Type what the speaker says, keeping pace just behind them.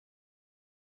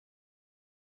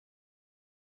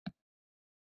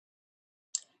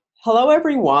Hello,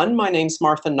 everyone. My name's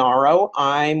Martha Naro.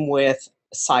 I'm with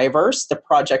CyVerse, the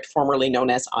project formerly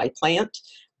known as iPlant.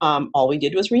 All we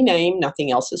did was rename,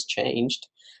 nothing else has changed.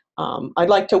 I'd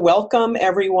like to welcome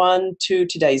everyone to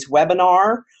today's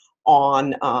webinar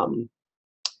on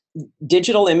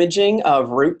digital imaging of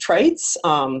root traits,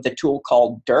 the tool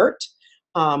called DIRT.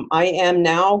 I am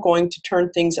now going to turn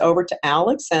things over to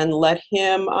Alex and let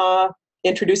him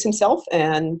introduce himself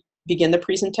and begin the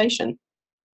presentation.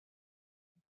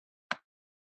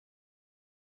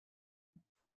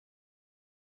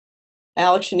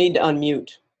 Alex, you need to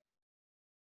unmute.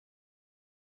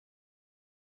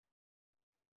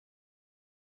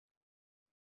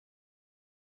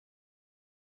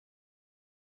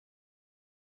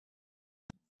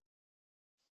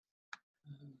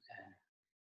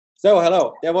 So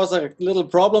hello, there was a little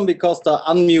problem because the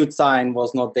unmute sign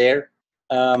was not there.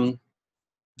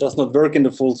 Does not work in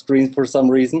the full screen for some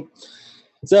reason.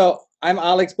 So I'm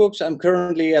Alex Buksch. I'm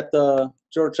currently at the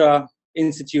Georgia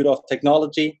Institute of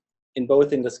Technology in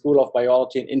the School of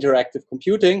Biology and Interactive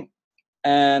Computing.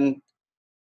 And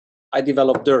I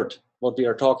developed DIRT, what we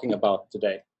are talking about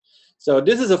today. So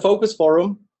this is a focus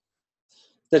forum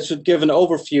that should give an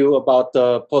overview about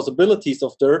the possibilities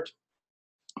of DIRT.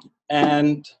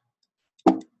 And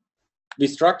we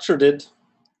structured it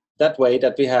that way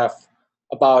that we have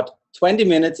about 20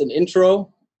 minutes in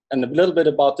intro and a little bit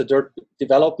about the DIRT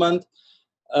development.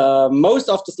 Most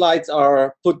of the slides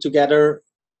are put together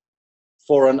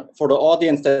for the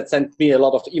audience that sent me a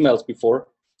lot of emails before.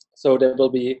 So there will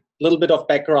be a little bit of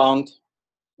background,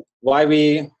 why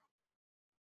we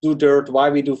do DIRT, why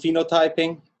we do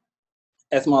phenotyping,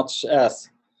 as much as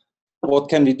what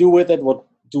can we do with it, what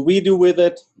do we do with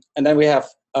it, and then we have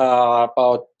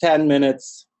about 10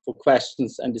 minutes for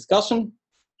questions and discussion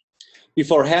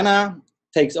before Hannah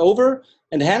takes over.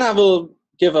 And Hannah will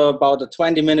give about a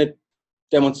 20-minute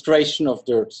demonstration of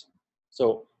DIRT.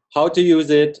 So how to use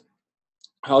it,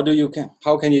 how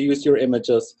can you use your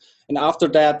images. And after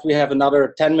that, we have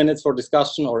another 10 minutes for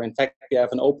discussion, or in fact, we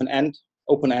have an open end.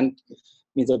 Open end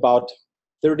means about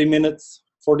 30 minutes,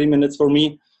 40 minutes for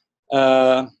me,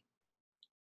 where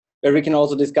we can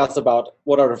also discuss about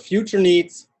what are the future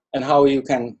needs and how you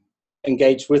can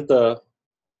engage with the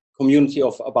community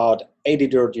of about 80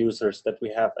 DIRT users that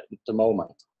we have at the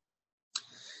moment.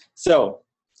 So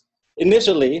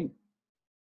initially,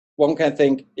 one can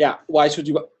think, yeah, why should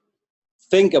you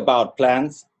think about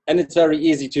plants? And it's very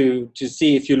easy to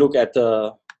see if you look at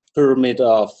the pyramid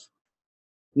of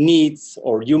needs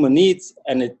or human needs,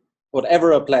 and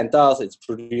whatever a plant does, it's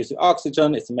producing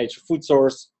oxygen, it's a major food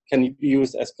source, can be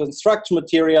used as construction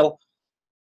material,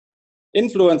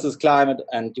 influences climate,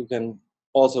 and you can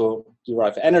also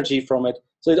derive energy from it.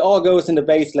 So it all goes in the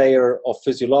base layer of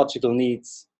physiological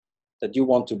needs that you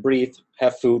want to breathe,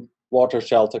 have food, water,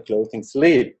 shelter, clothing,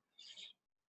 sleep.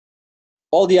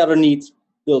 All the other needs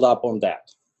build up on that.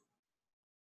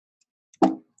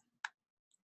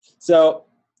 So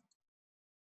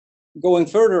going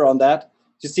further on that,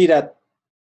 you see that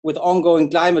with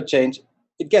ongoing climate change,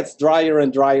 it gets drier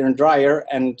and drier and drier,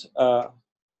 and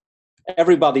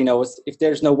everybody knows if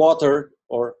there's no water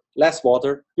or less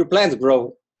water, your plants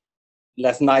grow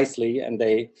less nicely, and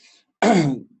they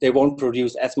won't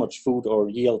produce as much food or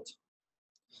yield.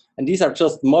 And these are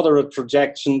just moderate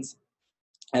projections,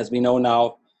 as we know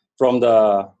now from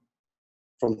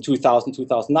 2000,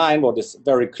 2009, what is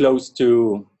very close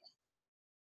to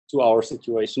our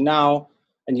situation now.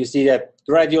 And you see that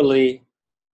gradually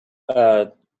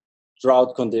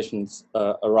drought conditions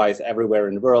arise everywhere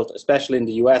in the world, especially in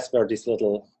the US, where this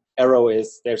little arrow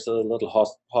is. There's a little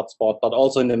hot spot, but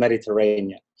also in the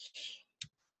Mediterranean.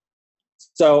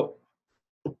 So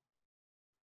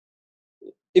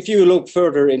if you look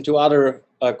further into other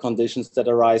conditions that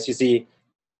arise, you see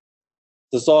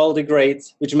the soil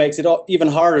degrades, which makes it even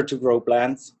harder to grow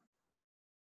plants.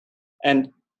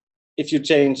 And if you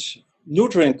change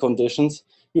nutrient conditions,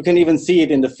 you can even see it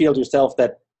in the field yourself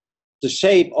that the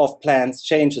shape of plants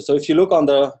changes. So if you look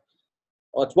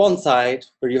at one side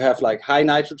where you have like high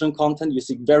nitrogen content, you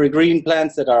see very green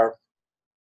plants that are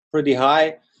pretty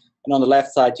high. And on the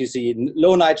left side, you see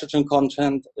low nitrogen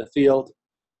content field.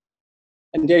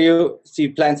 And there you see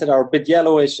plants that are a bit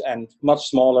yellowish and much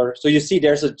smaller. So you see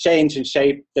there's a change in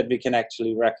shape that we can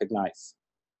actually recognize.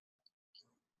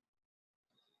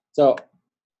 So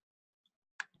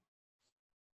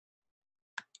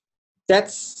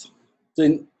that's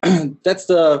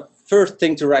the first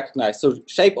thing to recognize. So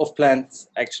shape of plants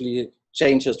actually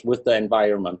changes with the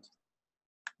environment.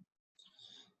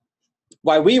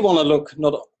 Why we want to look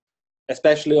not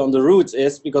especially on the roots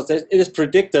is because it is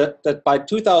predicted that by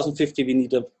 2050 we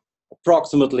need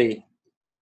approximately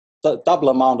double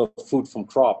amount of food from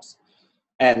crops.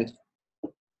 And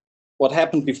what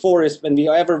happened before is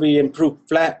whenever we improve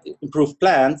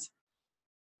plants,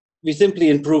 we simply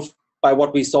improve by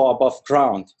what we saw above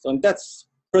ground. So that's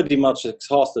pretty much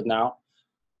exhausted now.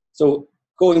 So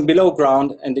going below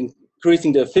ground and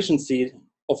increasing the efficiency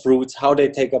of roots, how they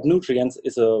take up nutrients,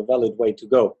 is a valid way to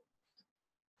go.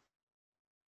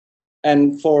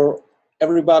 And for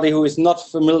everybody who is not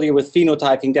familiar with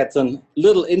phenotyping, that's a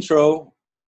little intro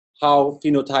how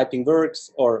phenotyping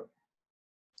works, or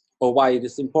why it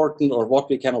is important, or what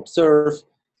we can observe.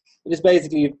 It is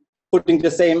basically putting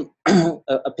the same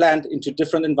a plant into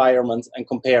different environments and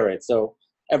compare it. So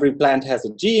every plant has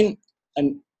a gene,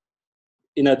 and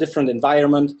in a different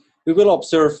environment, we will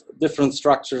observe different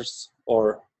structures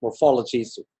or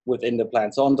morphologies within the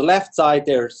plant. So on the left side,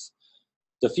 there's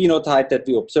the phenotype that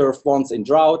we observe once in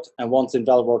drought and once in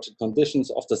well-watered conditions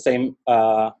of the same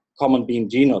common bean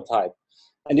genotype.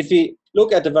 And if we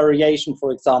look at the variation,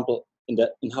 for example, in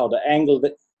how the angle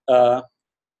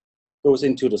goes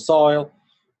into the soil,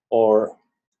 or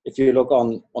if you look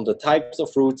on the types of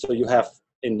roots, so you have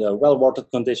in the well-watered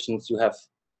conditions, you have,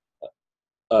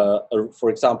 for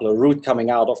example, a root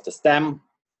coming out of the stem,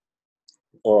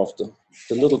 or of the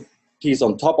little piece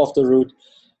on top of the root.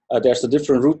 There's a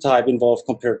different root type involved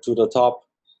compared to the top.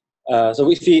 So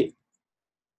if we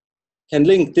can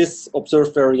link this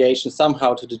observed variation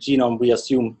somehow to the genome, we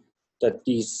assume that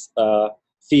these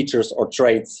features or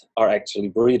traits are actually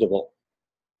breedable.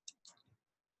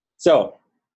 So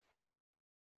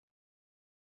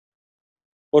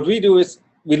what we do is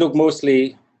we look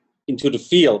mostly into the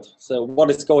field. So what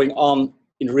is going on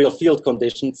in real field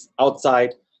conditions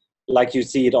outside, like you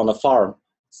see it on a farm.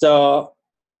 So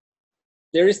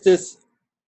there is this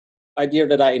idea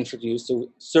that I introduced, so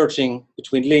searching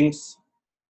between links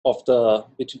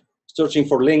searching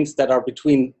for links that are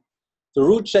between the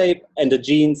root shape and the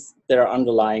genes that are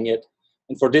underlying it.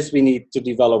 And for this, we need to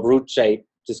develop root shape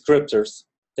descriptors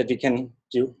that we can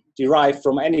derive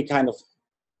from any kind of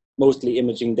mostly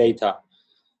imaging data.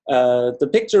 The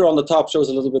picture on the top shows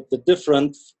a little bit the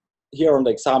difference here on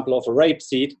the example of a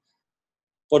rapeseed.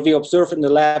 What we observe in the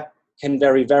lab can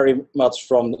vary very much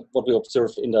from what we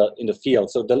observe in the field.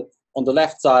 So on the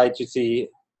left side, you see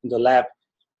in the lab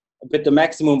a bit the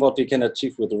maximum what we can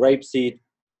achieve with the rapeseed.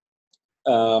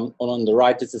 On the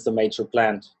right, this is a major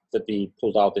plant that we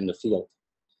pulled out in the field.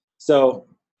 So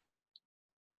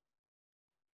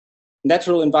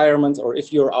natural environments, or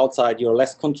if you're outside, you're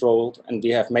less controlled, and we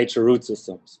have major root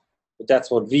systems. But that's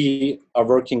what we are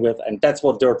working with, and that's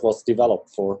what dirt was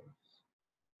developed for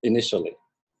initially.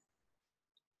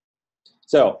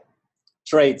 So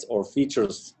traits or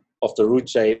features of the root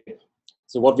shape.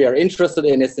 So what we are interested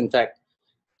in is, in fact,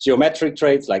 geometric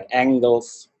traits like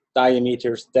angles,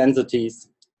 diameters, densities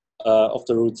of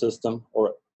the root system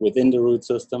or within the root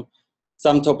system.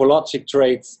 Some topologic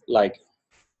traits like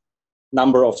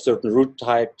number of certain root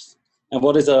types. And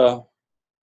what is a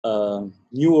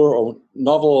newer or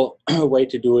novel way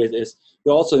to do it is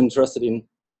we're also interested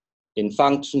in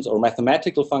functions or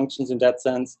mathematical functions in that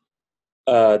sense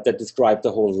that describe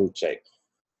the whole root shape.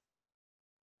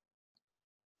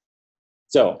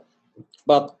 So,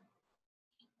 but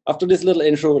after this little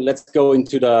intro, let's go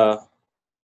into the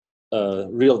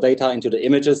real data, into the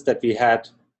images that we had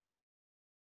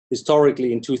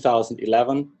historically in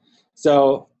 2011.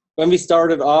 So when we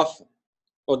started off,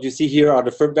 what you see here are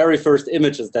the very first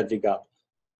images that we got.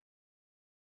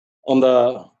 On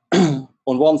the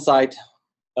on one side,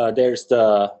 there's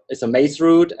a maize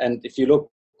root, and if you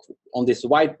look on this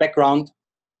white background,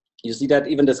 you see that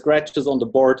even the scratches on the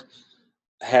board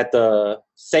had the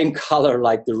same color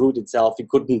like the root itself. We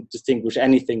couldn't distinguish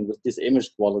anything with this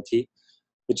image quality,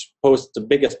 which posed the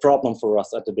biggest problem for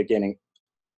us at the beginning.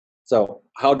 So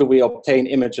how do we obtain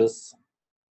images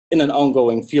in an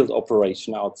ongoing field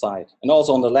operation outside? And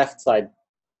also on the left side,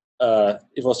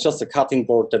 it was just a cutting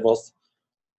board that was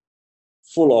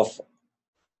full of,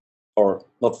 or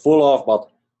not full of, but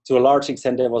to a large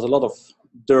extent there was a lot of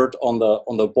dirt on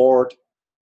the board,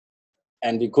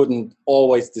 and we couldn't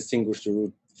always distinguish the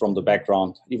root from the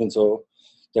background. Even so,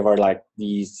 there were like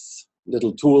these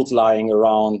little tools lying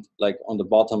around, like on the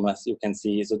bottom, as you can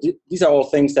see. So these are all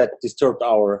things that disturbed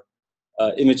our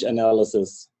image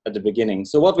analysis at the beginning.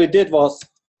 So what we did was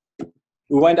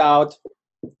we went out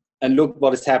and looked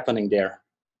what is happening there.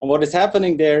 And what is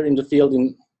happening there in the field,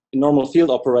 in normal field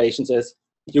operations, is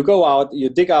you go out, you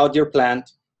dig out your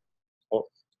plant, or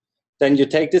then you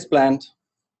take this plant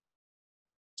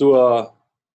to a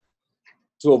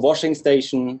washing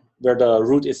station where the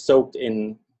root is soaked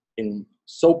in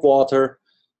soap water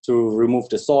to remove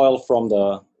the soil from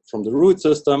the root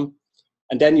system.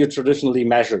 and then you traditionally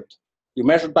measured. You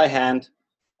measured by hand,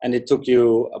 and it took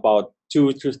you about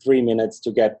 2 to 3 minutes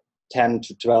to get 10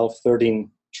 to 12,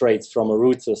 13 traits from a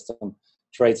root system.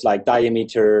 Traits like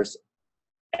diameters,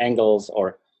 angles,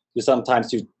 or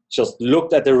sometimes you just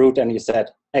looked at the root and you said,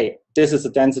 hey, this is a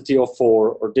density of 4,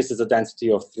 or this is a density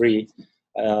of 3,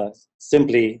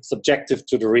 simply subjective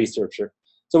to the researcher.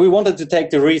 So we wanted to take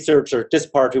the researcher, this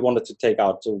part we wanted to take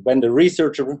out. So when the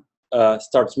researcher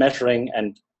starts measuring,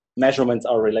 and measurements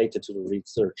are related to the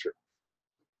researcher.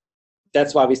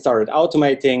 That's why we started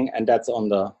automating, and that's on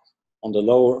the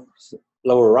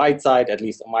lower right side, at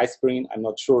least on my screen. I'm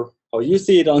not sure how you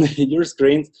see it on your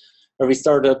screens, where we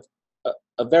started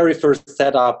a very first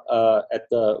setup at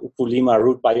the Upulima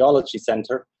Root Biology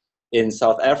Center in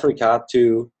South Africa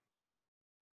to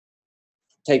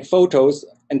take photos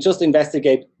and just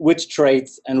investigate which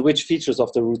traits and which features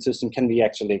of the root system can we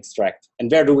actually extract,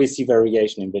 and where do we see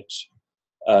variation in which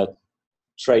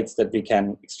traits that we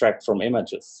can extract from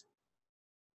images.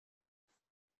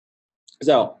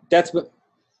 So that's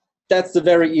the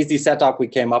very easy setup we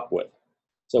came up with.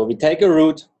 So we take a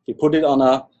root, we put it on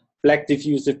a black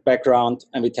diffusive background,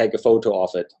 and we take a photo of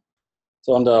it.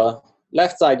 So on the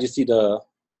left side, you see the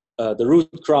root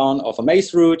crown of a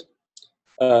maize root,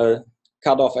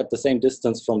 cut off at the same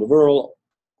distance from the whorl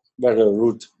where the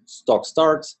root stock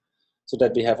starts, so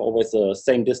that we have always the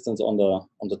same distance on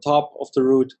the top of the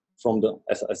root from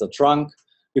as a trunk.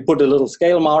 We put a little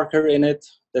scale marker in it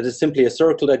that is simply a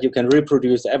circle that you can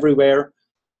reproduce everywhere.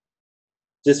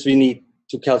 This we need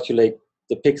to calculate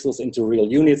the pixels into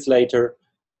real units later.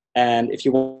 And if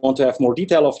you want to have more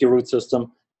detail of your root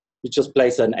system, you just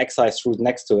place an excised root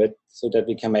next to it so that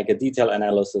we can make a detailed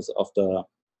analysis of the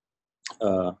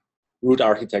root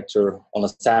architecture on a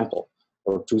sample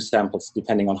or 2 samples,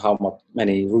 depending on how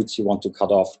many roots you want to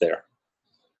cut off there.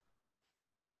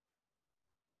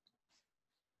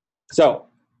 So,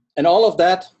 and all of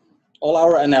that, all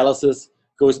our analysis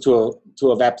goes to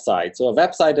a website. So a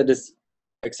website that is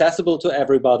accessible to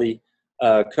everybody,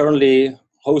 currently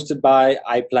hosted by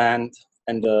iPlant,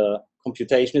 and the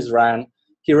computation is ran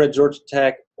here at Georgia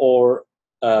Tech or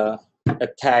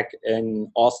at Tech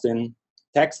in Austin,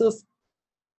 Texas.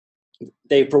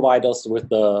 They provide us with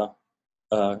the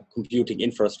computing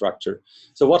infrastructure.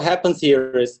 So what happens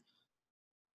here is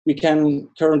we can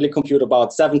currently compute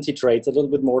about 70 traits, a little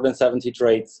bit more than 70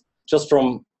 traits, just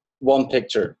from one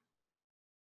picture.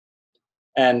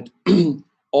 And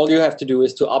all you have to do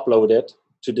is to upload it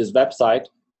to this website.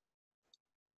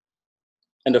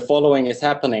 And the following is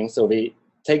happening. So we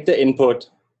take the input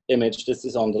image. This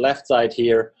is on the left side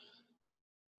here,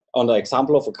 on the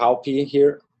example of a cowpea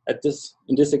here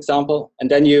in this example. And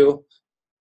then you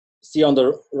see on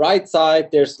the right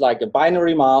side, there's like a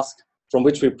binary mask from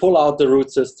which we pull out the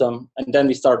root system, and then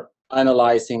we start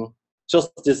analyzing just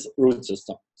this root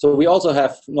system. So we also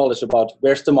have knowledge about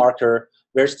where's the marker,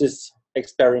 where's this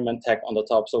experiment tag on the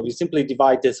top. So we simply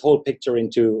divide this whole picture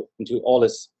into all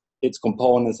its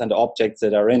components and the objects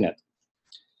that are in it.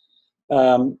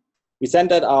 We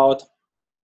send that out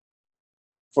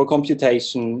for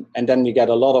computation, and then we get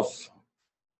a lot of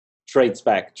traits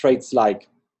back. Traits like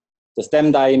the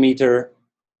stem diameter,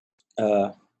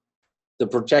 the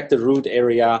projected root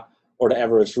area, or the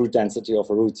average root density of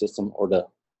a root system, or the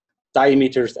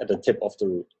diameters at the tip of the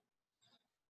root.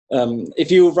 If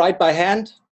you write by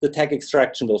hand, the tag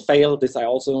extraction will fail. This I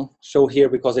also show here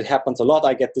because it happens a lot.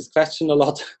 I get this question a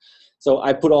lot. So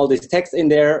I put all this text in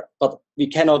there, but we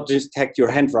cannot detect your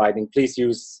handwriting. Please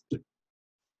use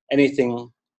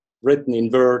anything written in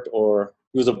Word, or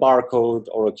use a barcode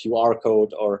or a QR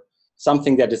code or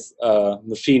something that is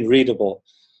machine readable.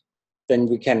 Then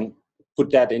we can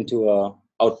put that into an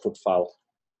output file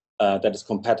that is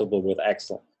compatible with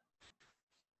Excel.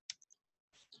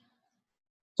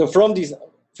 So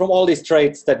from all these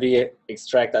traits that we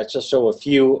extract, I just show a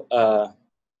few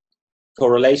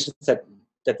correlations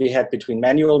that we had between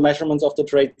manual measurements of the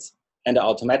traits and the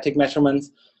automatic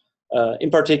measurements.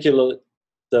 In particular,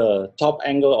 the top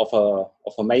angle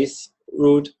of a maize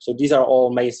root. So these are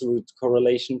all maize root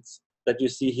correlations that you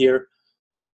see here.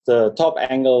 The top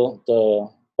angle, the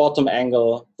bottom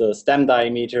angle, the stem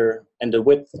diameter, and the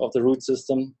width of the root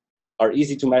system are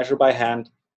easy to measure by hand.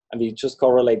 And we just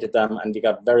correlated them, and we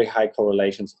got very high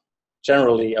correlations,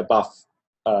 generally above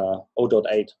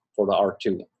 0.8 for the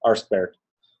R squared.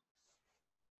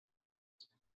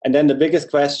 And then the biggest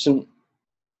question,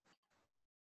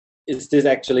 is this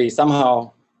actually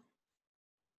somehow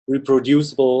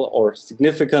reproducible or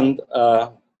significant,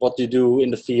 what you do in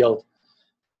the field?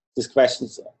 This question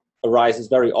arises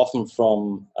very often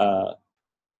from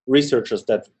researchers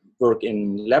that work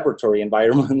in laboratory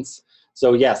environments.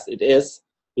 So yes, it is.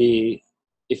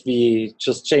 If we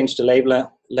just change the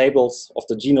labels of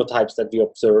the genotypes that we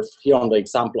observe here on the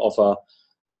example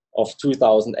of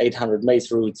 2,800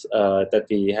 maize roots that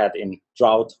we had in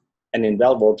drought and in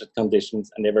well-watered conditions,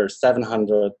 and there were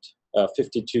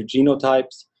 752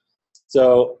 genotypes.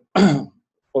 So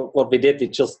what we did, we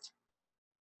just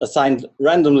assigned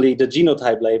randomly the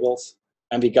genotype labels,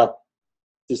 and we got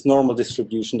this normal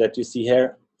distribution that you see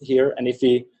here. And if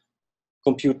we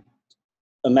compute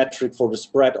a metric for the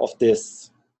spread of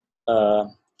this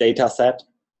data set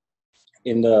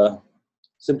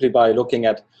simply by looking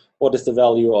at what is the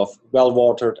value of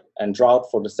well-watered and drought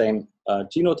for the same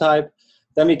genotype,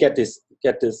 then we get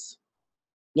this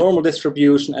normal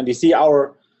distribution, and we see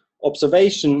our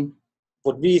observation.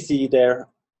 What we see there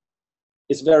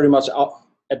is very much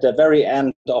at the very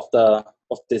end of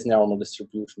this normal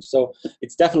distribution. So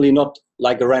it's definitely not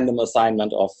like a random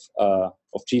assignment of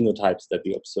genotypes that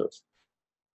we observe.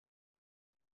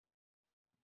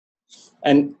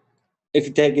 And if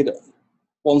you take it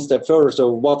one step further,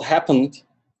 so what happened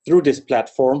through this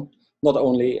platform, not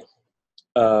only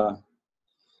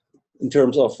in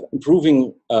terms of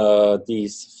improving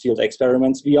these field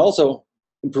experiments, we also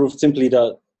improved simply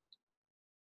the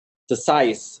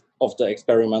size of the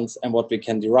experiments and what we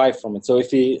can derive from it. So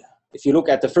if you look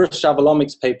at the first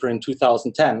Javalomics paper in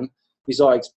 2010, we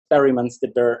saw experiments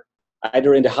that were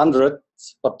either in the hundreds,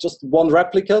 but just one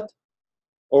replicate,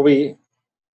 or we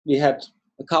had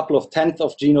a couple of tenths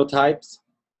of genotypes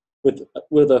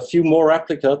with a few more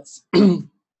replicates,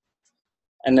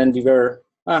 and then we were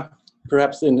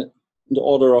perhaps in the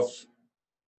order of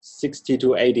 60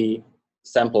 to 80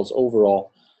 samples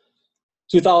overall.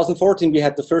 2014, we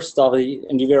had the first study,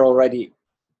 and we were already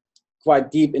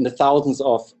quite deep in the thousands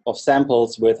of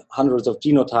samples with hundreds of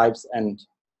genotypes and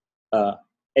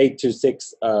 8 to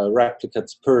 6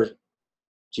 replicates per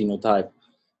genotype.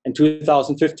 In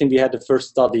 2015, we had the first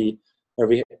study where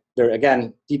we were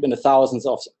again deep in the thousands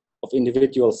of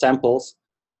individual samples.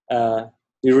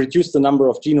 We reduced the number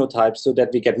of genotypes so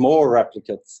that we get more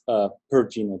replicates per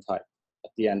genotype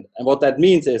at the end. And what that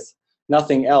means is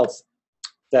nothing else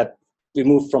that we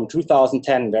moved from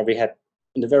 2010, where we had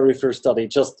in the very first study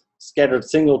just scattered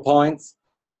single points,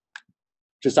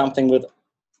 to something with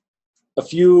a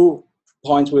few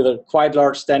points with a quite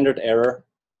large standard error.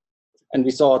 And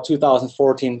we saw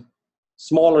 2014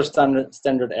 smaller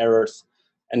standard errors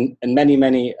and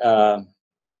many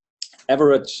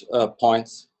average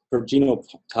points per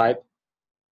genotype.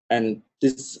 And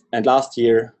last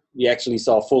year we actually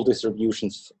saw full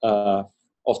distributions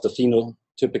of the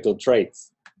phenotypical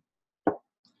traits.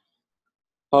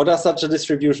 How does such a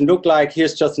distribution look like?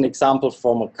 Here's just an example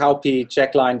from a cowpea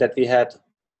check line that we had.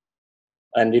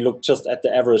 And we looked just at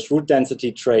the average root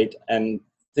density trait, and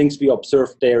things we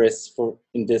observed there is,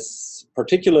 in this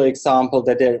particular example,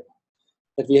 that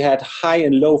we had high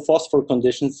and low phosphor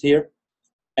conditions here.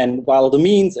 And while the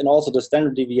means and also the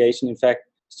standard deviation, in fact,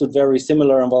 stood very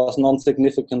similar and was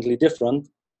non-significantly different,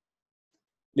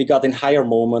 we got in higher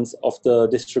moments of the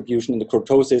distribution in the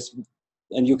kurtosis.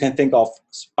 And you can think of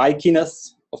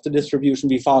spikiness of the distribution.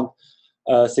 We found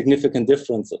significant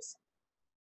differences.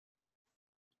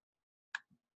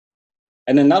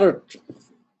 And another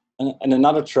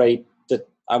trait that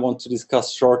I want to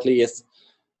discuss shortly is,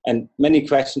 and many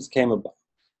questions came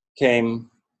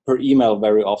per email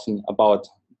very often about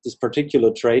this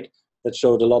particular trait that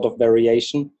showed a lot of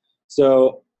variation.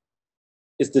 So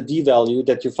is the D value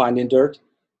that you find in dirt.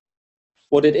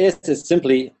 What it is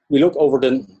simply we look over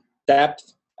the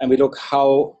depth and we look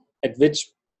at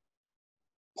which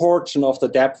portion of the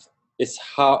depth is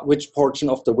which portion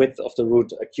of the width of the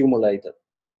root accumulated.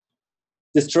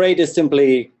 This trait is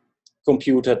simply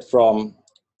computed from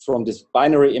this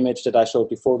binary image that I showed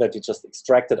before, that we just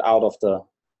extracted out of the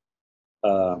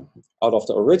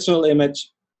original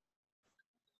image.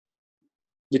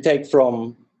 We take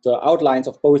from the outlines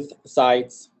of both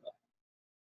sides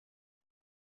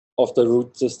of the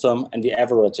root system and we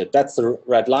average it. That's the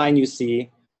red line you see,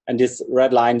 and this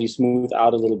red line you smooth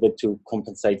out a little bit to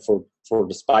compensate for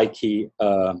the spiky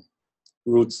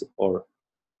roots or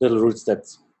little roots that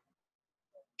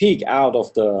peek out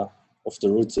of the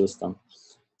root system.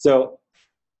 So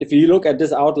if you look at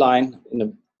this outline in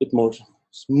a bit more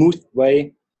smooth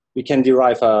way, we can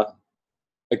derive a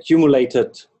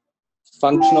accumulated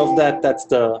function of that. That's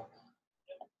the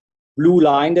blue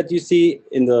line that you see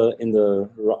in the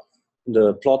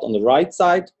plot on the right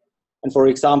side. And for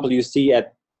example, you see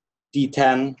at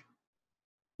D10,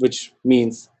 which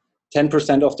means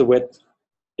 10% of the width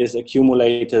is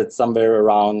accumulated somewhere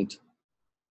around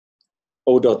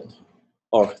 0.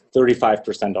 or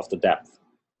 35% of the depth.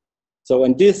 So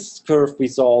in this curve, we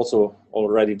saw also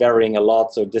already varying a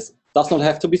lot. So this does not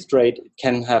have to be straight. It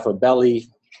can have a valley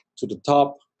to the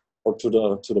top or to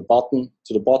the bottom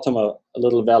a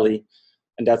little valley.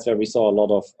 And that's where we saw a lot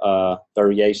of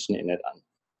variation in it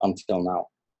until now.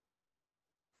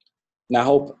 And I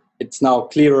hope it's now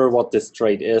clearer what this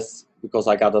trait is, because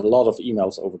I got a lot of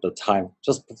emails over the time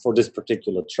just for this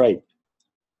particular trait.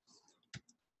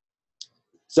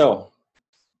 So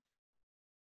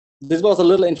this was a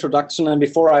little introduction, and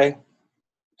before I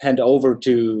hand over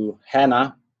to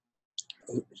Hannah,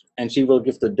 and she will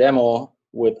give the demo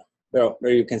with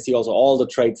where you can see also all the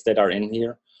traits that are in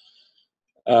here.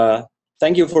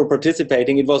 Thank you for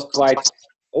participating. It was quite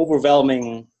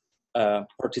overwhelming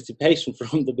participation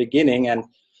from the beginning, and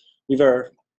we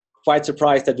were quite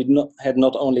surprised that we had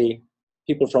not only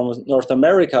people from North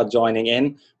America joining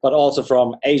in, but also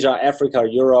from Asia, Africa,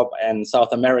 Europe, and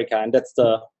South America. And that's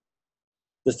the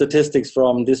statistics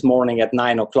from this morning at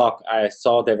 9 o'clock. I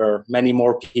saw there were many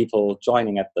more people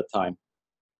joining at the time.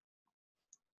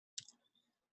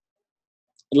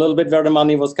 A little bit where the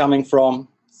money was coming from.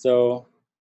 So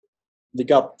we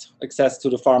got access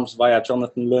to the farms via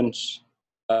Jonathan Lynch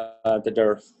that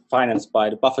are financed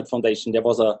by the Buffett Foundation. There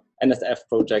was a NSF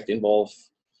project involved.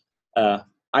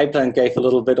 iPlan gave a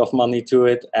little bit of money to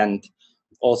it, and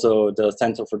also the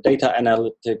Center for Data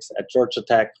Analytics at Georgia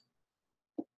Tech.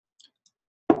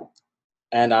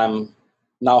 And I'm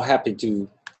now happy to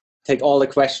take all the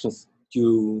questions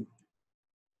you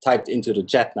typed into the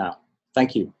chat now.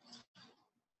 Thank you.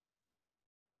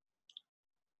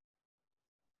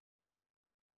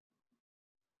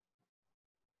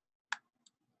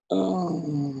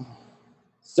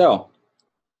 So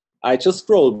I just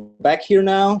scroll back here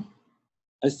now.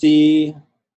 I see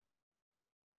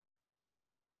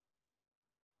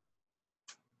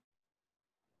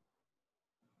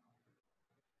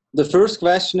the first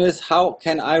question is, how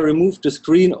can I remove the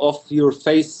screen of your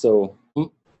face? So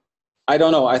I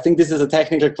don't know. I think this is a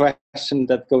technical question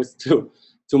that goes to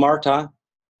Marta.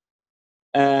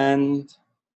 And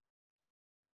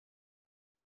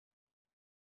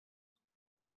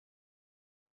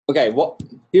okay,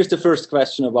 here's the first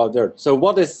question about that. So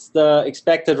what is the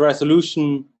expected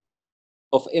resolution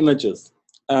of images?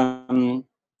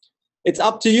 It's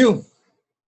up to you.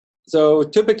 So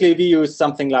typically we use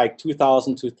something like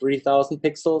 2,000 to 3,000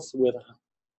 pixels with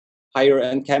higher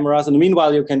end cameras. And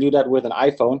meanwhile, you can do that with an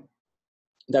iPhone.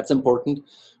 That's important.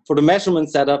 For the measurement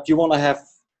setup, you want to have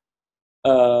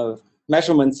a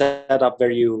measurement setup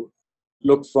where you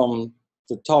look from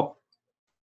the top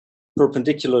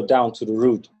perpendicular down to the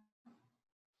root.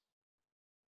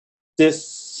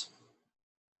 This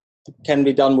can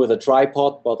be done with a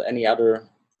tripod, but any other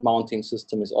mounting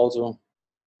system is also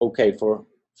okay for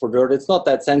dirt. It's not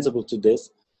that sensible to this.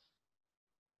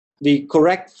 We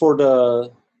correct for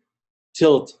the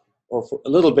tilt, or for a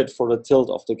little bit for the tilt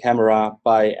of the camera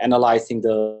by analyzing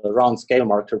the round scale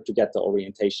marker to get the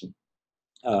orientation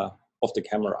of the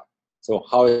camera. So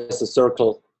how is a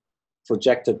circle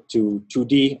projected to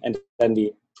 2D, and then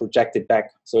we project it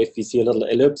back. So if we see a little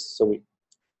ellipse, so we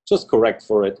just correct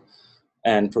for it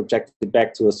and project it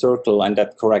back to a circle, and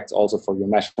that corrects also for your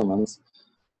measurements.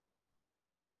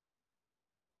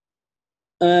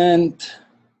 And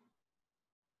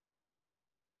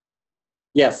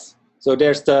yes, so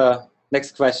there's the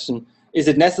next question. Is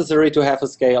it necessary to have a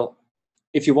scale?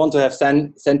 If you want to have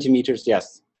centimeters,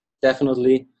 yes,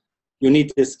 definitely. You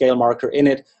need this scale marker in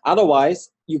it. Otherwise,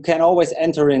 you can always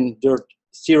enter in dirt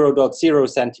 0.0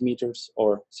 centimeters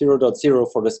or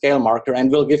 0.0 for the scale marker, and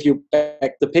we'll give you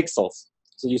back the pixels.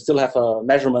 So you still have a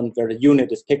measurement where the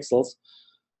unit is pixels.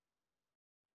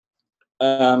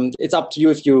 It's up to you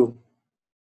if you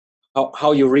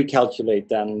how you recalculate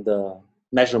then the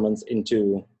measurements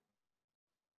into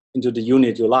the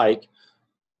unit you like.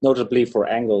 Notably for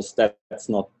angles, that's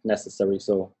not necessary.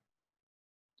 So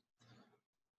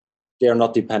they are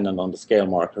not dependent on the scale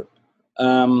marker.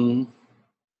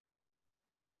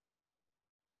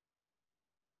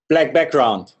 Black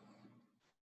background.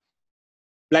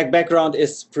 Black background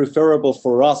is preferable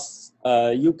for us.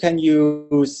 You can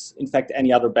use, in fact,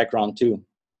 any other background too.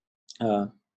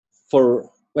 For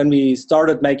when we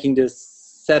started making this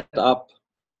setup,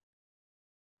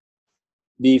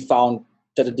 we found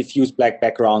that a diffuse black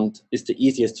background is the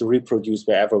easiest to reproduce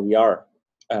wherever we are.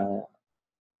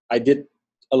 I did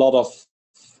a lot of,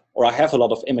 or I have a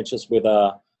lot of images with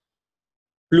a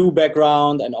blue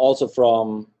background, and also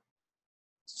from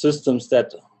systems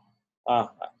that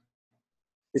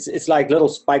it's like little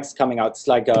spikes coming out. It's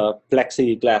like a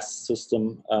plexiglass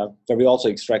system where we also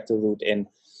extract the root in.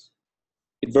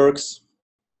 It works.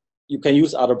 You can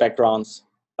use other backgrounds.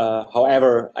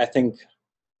 However, I think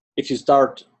if you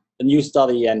start a new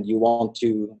study and you want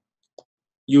to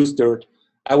use dirt,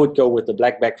 I would go with the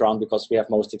black background because we have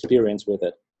most experience with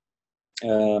it.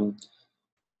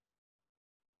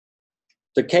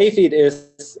 The K-feed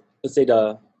is, let's say,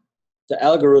 the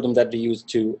algorithm that we use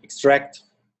to extract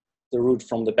the root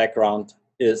from the background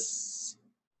is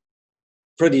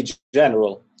pretty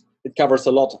general. It covers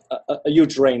a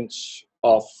huge range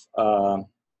of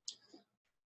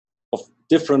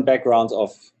different backgrounds,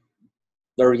 of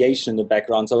variation in the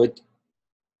background. So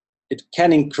it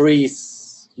can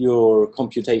increase your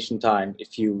computation time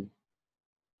if you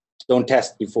don't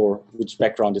test before which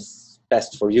background is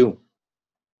best for you.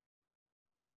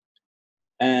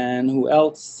 And who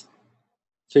else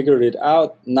figured it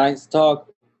out? Nice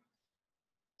talk.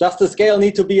 Does the scale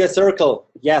need to be a circle?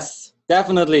 Yes,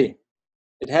 definitely.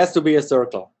 It has to be a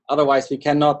circle. Otherwise, we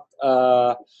cannot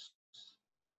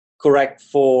correct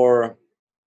for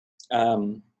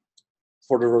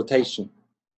the rotation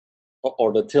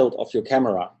or the tilt of your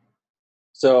camera.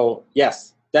 So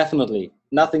yes, definitely.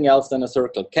 Nothing else than a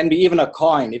circle. Can be even a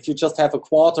coin. If you just have a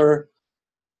quarter,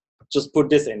 just put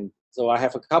this in. So I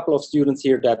have a couple of students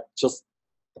here that just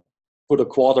put a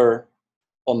quarter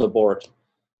on the board.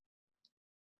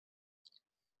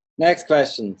 Next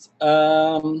questions.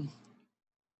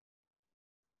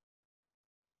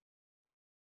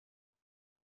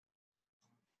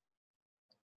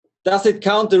 Does it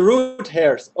count the root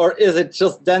hairs, or is it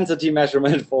just density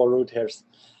measurement for root hairs?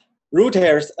 Root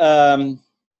hairs,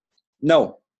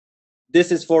 no.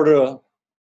 This is for the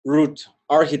root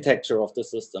architecture of the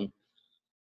system.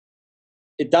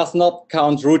 It does not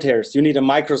count root hairs. You need a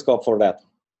microscope for that.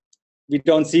 We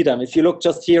don't see them. If you look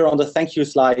just here on the thank you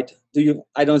slide,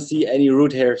 I don't see any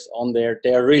root hairs on there.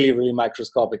 They are really, really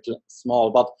microscopic small.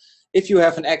 But if you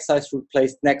have an excise root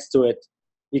placed next to it,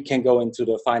 we can go into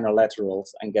the finer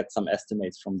laterals and get some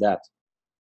estimates from that.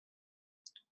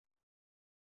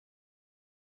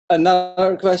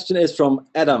 Another question is from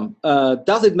Adam.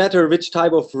 Does it matter which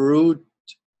type of root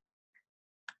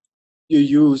you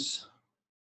use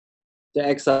the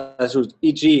excise root,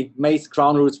 e.g. mace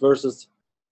crown roots versus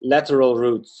lateral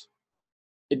roots?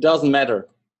 It doesn't matter.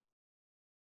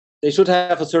 They should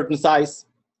have a certain size.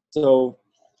 So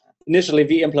initially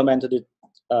we implemented it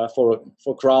for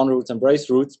crown roots and brace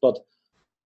roots, but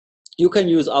you can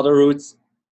use other roots.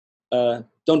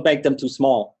 Don't make them too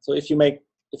small. So if you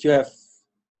have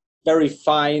very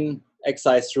fine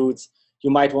excise roots, you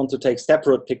might want to take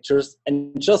separate pictures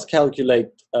and just calculate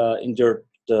in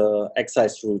the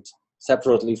excise root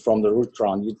separately from the root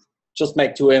crown. You just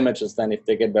make two images then if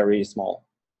they get very small.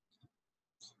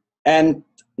 And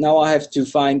now I have to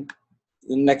find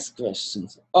the next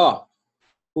questions. Oh,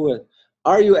 cool.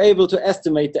 Are you able to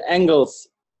estimate the angles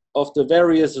of the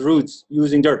various roots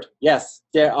using dirt? Yes,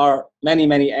 there are many,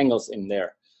 many angles in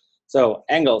there. So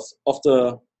angles of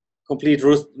the complete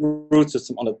root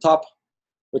system on the top,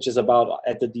 which is about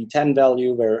at the D10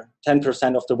 value where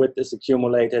 10% of the width is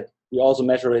accumulated. We also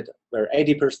measure it where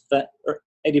 80%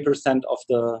 of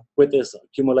the width is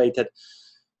accumulated.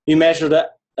 We measure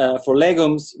that for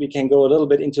legumes. We can go a little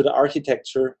bit into the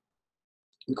architecture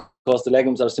because the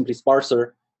legumes are simply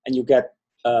sparser, and you get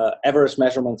average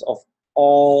measurements of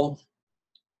all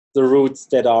the roots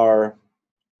that are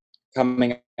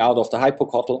coming out of the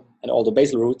hypocotyl and all the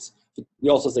basal roots. We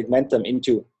also segment them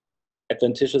into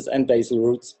adventitious and basal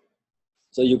roots.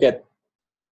 So you get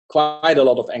quite a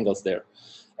lot of angles there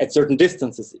at certain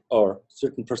distances or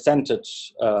certain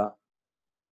percentage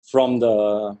from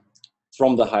the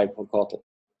hypocotyl.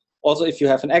 Also, if you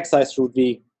have an excise root,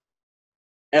 we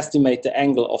estimate the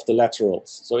angle of the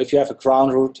laterals. So if you have a crown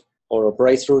root or a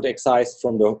brace root excised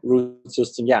from the root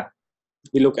system, yeah,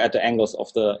 we look at the angles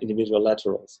of the individual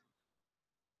laterals.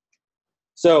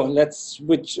 So let's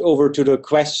switch over to the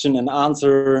question and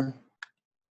answer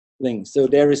thing. So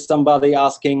there is somebody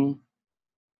asking,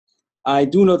 I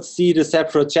do not see the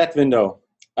separate chat window.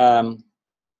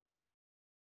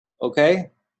 Okay,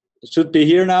 it should be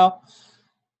here now.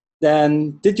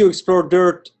 Then did you explore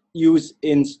dirt use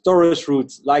in storage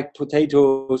roots like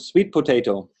potato, sweet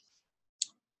potato?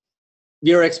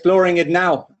 We are exploring it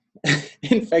now.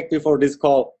 In fact, before this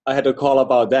call, I had a call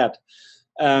about that.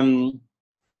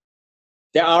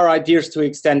 There are ideas to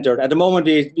extend dirt. At the moment,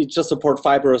 we just support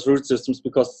fibrous root systems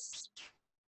because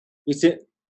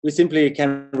we simply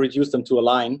can reduce them to a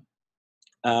line.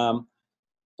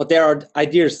 But there are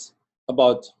ideas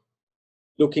about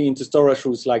looking into storage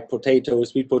roots like potato,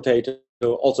 sweet potato,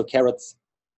 also carrots.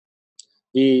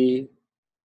 We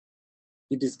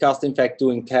discussed, in fact,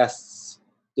 doing tests,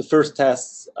 the first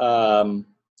tests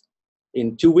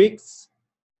in 2 weeks.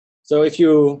 So if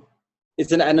you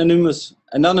it's an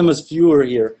anonymous viewer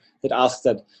here that asks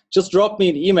that. Just drop me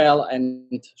an email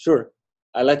and sure,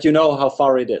 I'll let you know how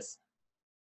far it is.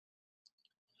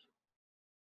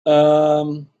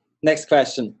 Next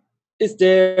question. Is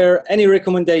there any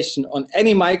recommendation on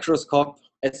any microscope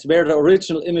as where the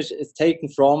original image is taken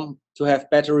from to have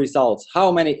better results?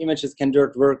 How many images can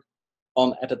DIRT work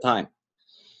on at a time?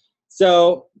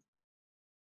 So,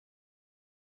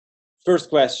 first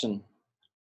question.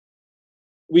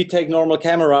 We take normal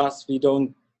cameras. We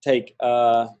don't take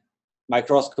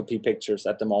microscopy pictures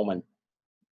at the moment.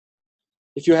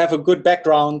 If you have a good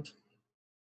background,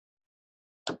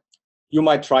 you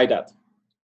might try that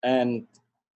and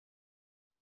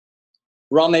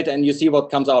run it and you see what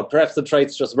comes out. Perhaps the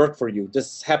traits just work for you.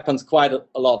 This happens quite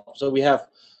a lot. So we have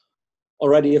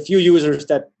already a few users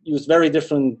that use very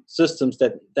different systems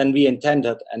than we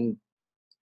intended, and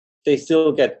they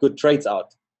still get good traits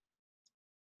out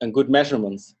and good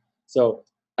measurements. So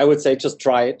I would say just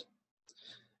try it.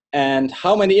 And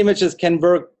how many images can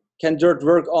DIRT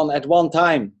work on at one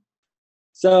time?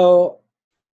 So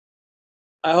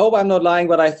I hope I'm not lying,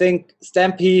 but I think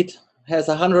Stampede has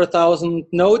 100,000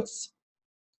 nodes.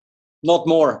 Not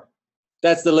more.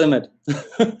 That's the limit.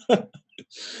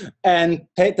 And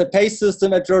the PACE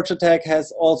system at Georgia Tech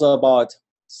has also about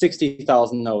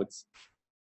 60,000 nodes.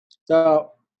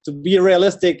 So to be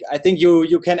realistic, I think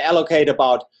you can allocate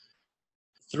about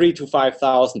 3,000 to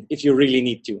 5,000 if you really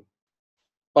need to.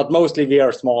 But mostly we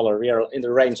are smaller. We are in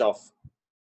the range of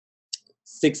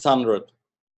 600,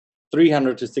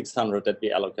 300 to 600 that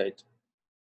we allocate.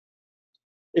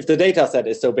 If the data set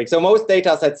is so big. So most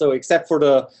data sets, so except for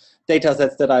the data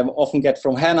sets that I often get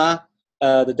from HANA,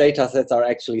 the data sets are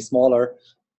actually smaller.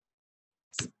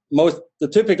 The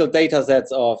typical data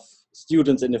sets of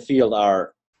students in the field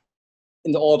are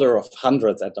in the order of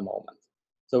hundreds at the moment.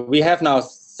 So we have now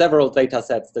several data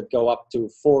sets that go up to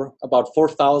about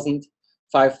 4,000,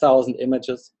 5,000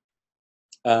 images.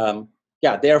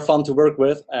 Yeah, they are fun to work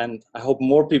with, and I hope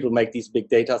more people make these big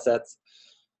data sets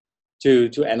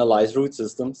to analyze root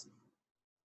systems.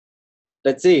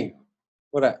 Let's see.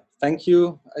 Thank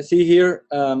you. I see here.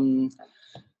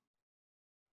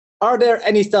 Are there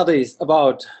any studies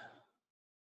about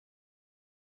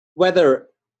whether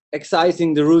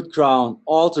excising the root crown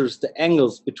alters the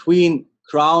angles between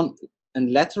crown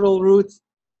and lateral roots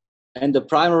and the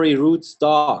primary root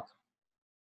stalk?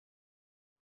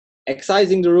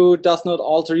 Excising the root does not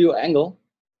alter your angle.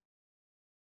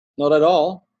 Not at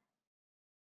all.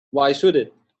 Why should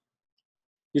it?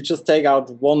 You just take out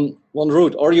one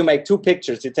root, or you make two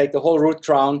pictures. You take the whole root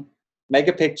crown, make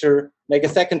a picture, make a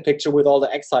second picture with all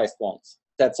the excised ones.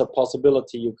 That's a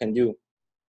possibility you can do.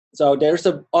 So there's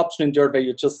an option in DIRT where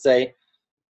you just say,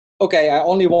 okay, I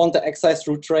only want the excised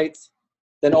root traits.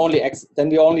 Then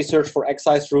we only search for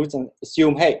excised roots and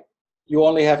assume, hey, you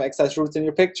only have excised roots in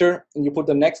your picture, and you put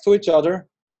them next to each other,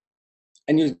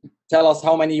 and you tell us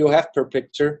how many you have per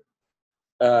picture,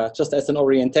 just as an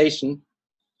orientation.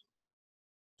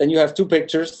 Then you have two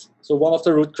pictures, so one of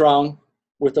the root crown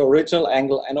with the original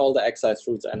angle and all the excised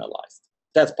roots analyzed.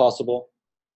 That's possible.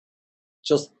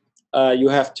 Just you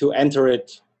have to enter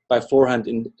it by forehand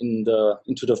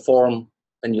into the form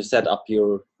when you set up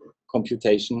your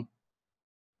computation.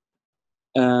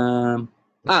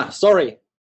 Sorry.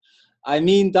 I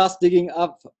mean, thus digging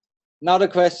up. Now the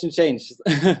question changed.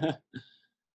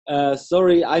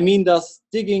 Sorry, I mean, does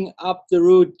digging up the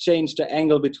root change the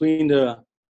angle between the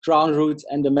crown roots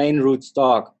and the main root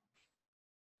stalk?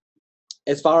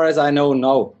 As far as I know,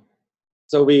 no.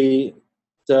 So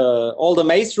all the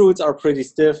mace roots are pretty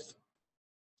stiff.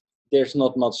 There's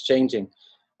not much changing.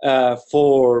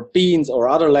 For beans or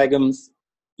other legumes,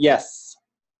 yes.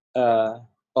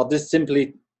 But this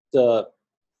simply, the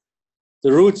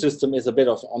root system is a bit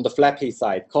on the flappy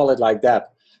side, call it like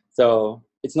that. So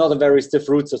it's not a very stiff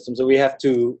root system, so we have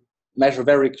to measure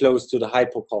very close to the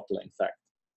hypocotyl, in fact.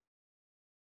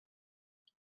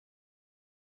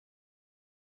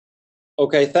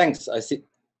 Okay, thanks. I see.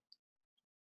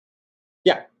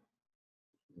 Yeah.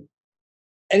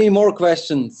 Any more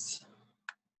questions?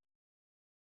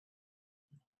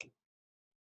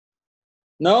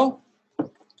 No?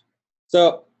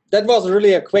 So that was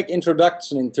really a quick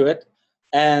introduction into it.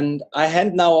 And I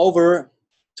hand now over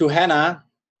to Hannah.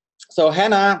 So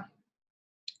Hannah,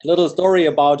 a little story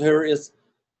about her is,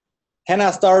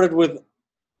 Hannah started with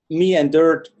me and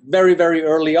DIRT very, very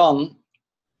early on.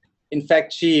 In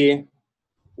fact, she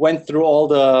went through all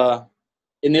the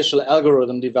initial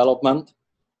algorithm development.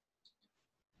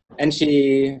 And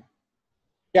she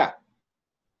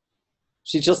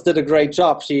she just did a great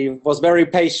job. She was very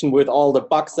patient with all the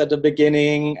bugs at the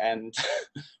beginning and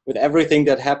with everything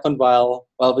that happened while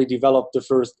we developed the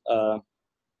first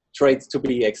traits to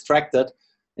be extracted.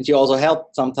 And she also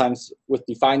helped sometimes with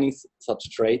defining such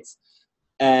traits.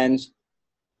 And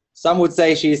some would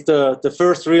say she's the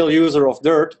first real user of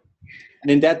Dirt. And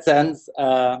in that sense,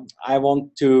 I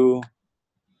want to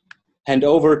hand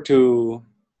over to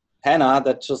Hannah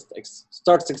that just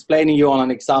starts explaining you on an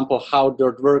example how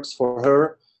Dirt works for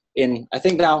her in, I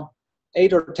think now,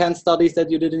 8 or 10 studies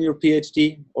that you did in your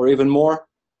PhD, or even more.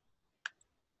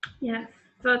 Yes,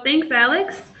 so thanks,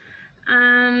 Alex.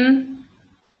 Can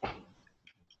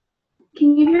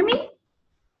you hear me?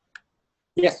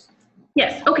 Yes.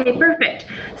 Yes, okay, perfect.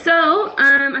 So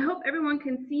I hope everyone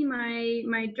can see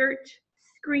my Dirt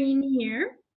screen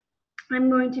here. I'm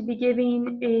going to be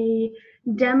giving a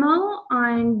demo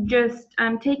on just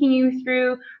taking you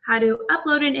through how to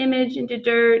upload an image into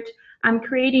Dirt. I'm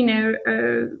creating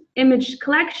a image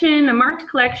collection, a marked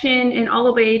collection, and all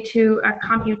the way to a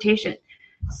computation.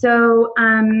 So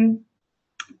to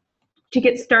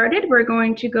get started, we're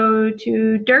going to go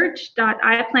to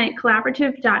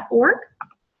dirt.iplantcollaborative.org.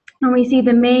 And we see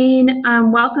the main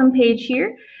welcome page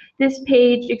here. This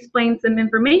page explains some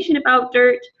information about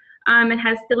Dirt. It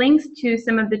has the links to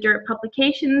some of the Dirt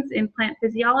publications in plant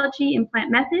physiology and plant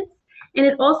methods. And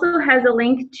it also has a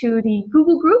link to the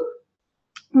Google group,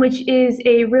 which is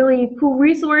a really cool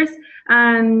resource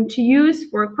to use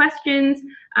for questions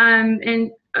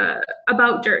and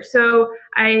about Dirt. So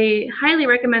I highly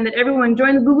recommend that everyone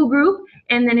join the Google group,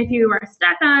 and then if you are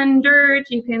stuck on Dirt,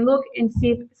 you can look and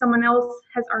see if someone else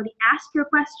has already asked your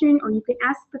question, or you can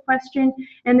ask the question,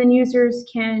 and then users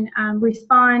can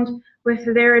respond with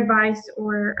their advice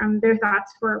or their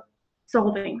thoughts for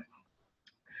solving.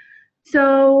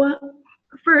 So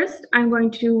first, I'm going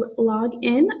to log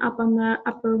in up on the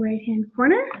upper right-hand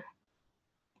corner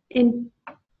into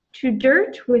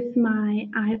Dirt with my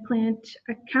iPlant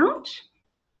account.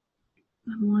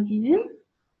 I'm logging in.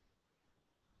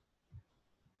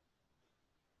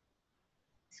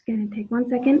 It's going to take 1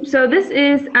 second. So this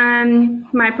is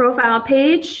my profile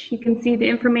page. You can see the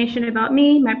information about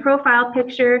me, my profile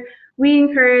picture. We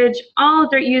encourage all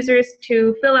Dirt users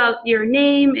to fill out your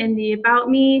name and the About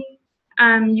Me.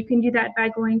 You can do that by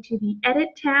going to the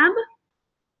Edit tab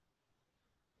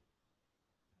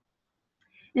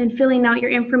and filling out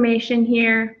your information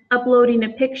here, uploading a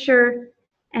picture,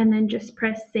 and then just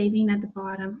press Saving at the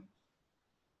bottom.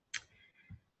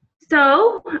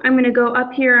 So I'm going to go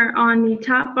up here on the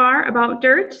top bar about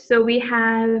Dirt. So we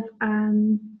have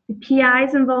the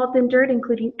PIs involved in Dirt,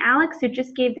 including Alex, who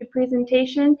just gave the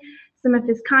presentation, some of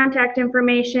his contact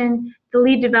information, the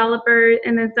lead developer,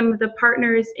 and then some of the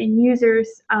partners and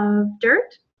users of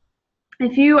Dirt.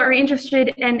 If you are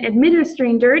interested in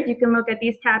administering Dirt, you can look at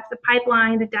these tabs, the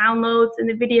pipeline, the downloads, and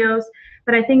the videos,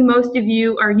 but I think most of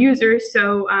you are users,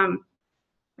 so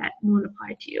that won't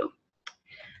apply to you.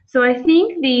 So I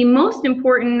think the most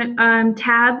important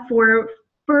tab for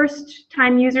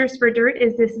first-time users for Dirt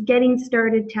is this Getting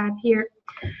Started tab here.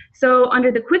 So under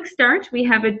the Quick Start, we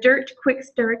have a Dirt Quick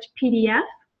Start PDF,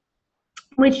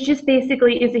 which just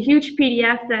basically is a huge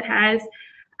PDF that has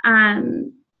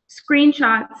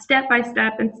screenshots,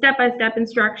 step-by-step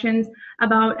instructions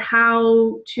about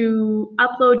how to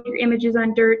upload your images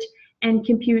on Dirt and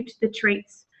compute the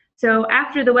traits. So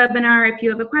after the webinar, if you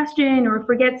have a question or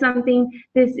forget something,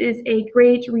 this is a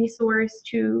great resource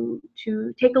to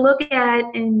take a look at,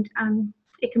 and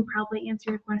it can probably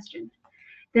answer your question.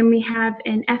 Then we have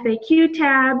an FAQ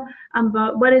tab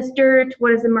about what is Dirt,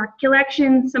 what is a marked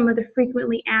collection, some of the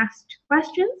frequently asked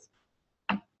questions.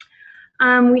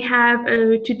 We have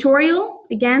a tutorial,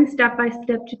 again,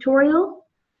 step-by-step tutorial.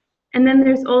 And then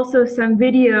there's also some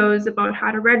videos about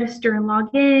how to register and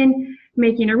log in,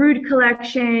 making a root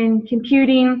collection,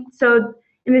 computing. So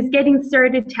in this Getting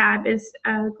Started tab is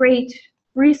a great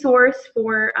resource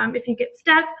for if you get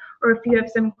stuck or if you have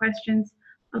some questions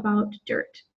about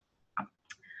Dirt.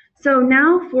 So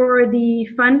now for the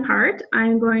fun part,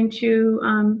 I'm going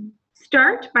to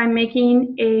start by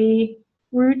making a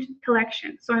root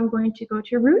collection. So I'm going to go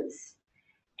to Roots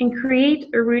and create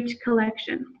a root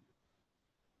collection.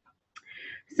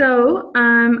 So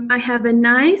I have a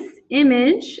nice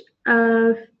image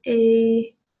of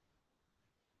a,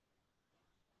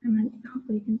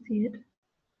 hopefully you can see it.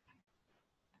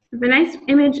 I have a nice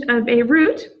image of a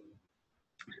root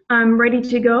ready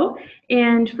to go.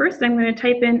 And first I'm going to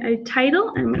type in a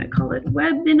title. I'm going to call it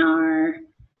Webinar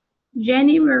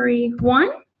January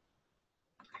 1.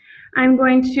 I'm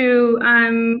going to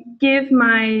give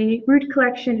my root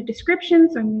collection a description.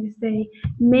 So I'm going to say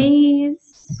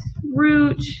maize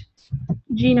root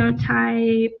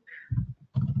genotype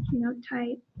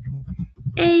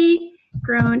A,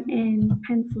 grown in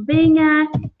Pennsylvania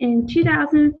in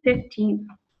 2015.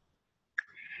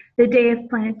 The day of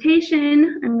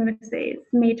plantation, I'm going to say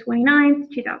it's May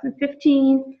 29th,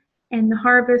 2015, and the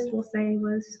harvest we'll say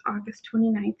was August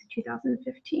 29th,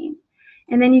 2015.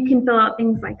 And then you can fill out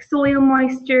things like soil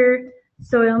moisture,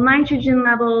 soil nitrogen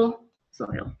level,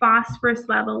 soil phosphorus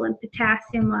level, and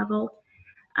potassium level,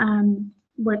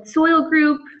 what soil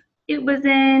group it was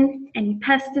in, any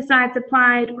pesticides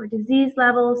applied or disease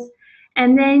levels,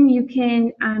 and then you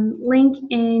can link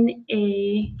in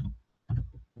a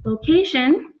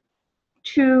location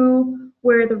to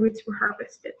where the roots were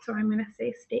harvested. So I'm going to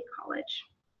say State College,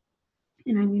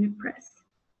 and I'm going to press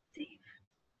save.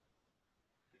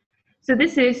 So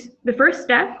this is the first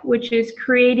step, which is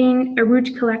creating a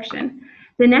root collection.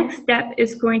 The next step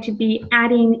is going to be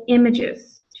adding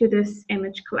images to this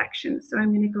image collection. So I'm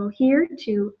going to go here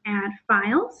to Add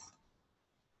Files,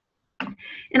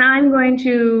 and I'm going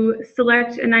to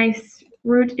select a nice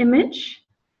root image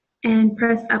and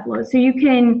press Upload. So you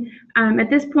can, at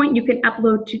this point, you can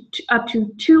upload up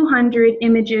to 200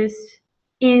 images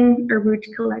in a root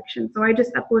collection. So I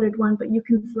just uploaded one, but you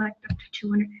can select up to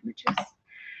 200 images.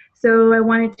 So I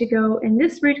wanted to go in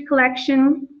this root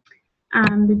collection.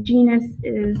 The genus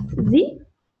is Z.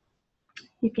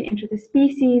 You can enter the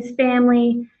species,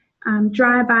 family,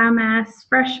 dry biomass,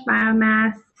 fresh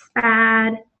biomass,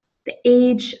 SPAD, the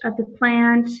age of the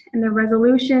plant, and the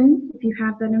resolution, if you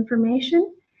have that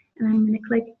information. And I'm going to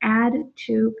click Add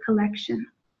to Collection.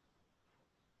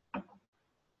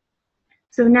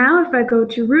 So now if I go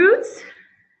to Roots,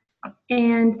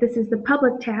 and this is the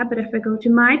public tab, but if I go to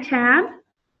My tab,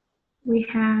 we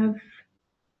have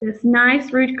this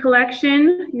nice root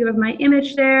collection. You have my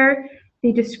image there,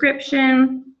 the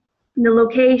description, the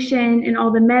location, and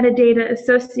all the metadata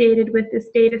associated with this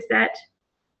data set.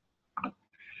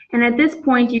 And at this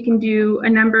point, you can do a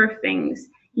number of things.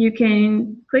 You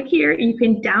can click here, you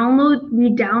can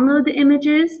re-download the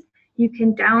images, you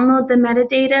can download the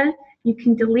metadata, you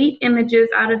can delete images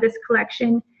out of this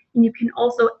collection, and you can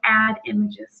also add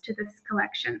images to this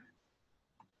collection.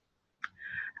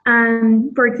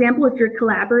 For example, if you're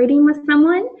collaborating with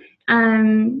someone,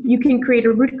 you can create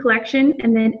a root collection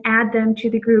and then add them to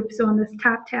the group. So on this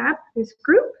top tab, this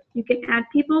group, you can add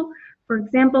people. For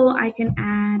example, I can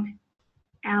add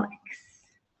Alex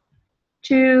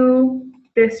to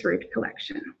this root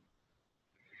collection.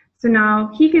 So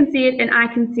now he can see it and I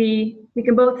can see, we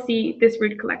can both see this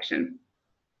root collection.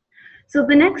 So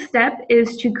the next step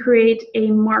is to create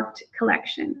a marked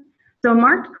collection. So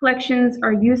marked collections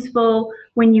are useful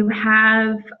when you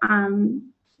have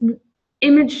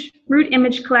root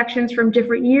image collections from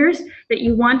different years that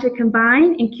you want to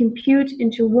combine and compute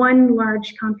into one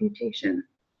large computation.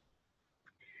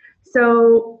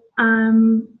 So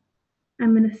I'm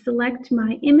going to select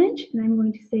my image and I'm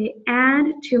going to say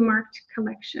Add to Marked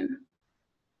Collection.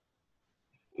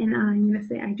 And I'm going to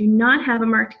say I do not have a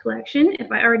marked collection.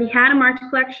 If I already had a marked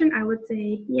collection, I would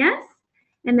say yes.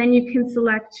 And then you can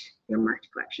select your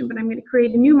marked collection. But I'm going to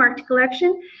create a new marked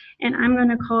collection, and I'm going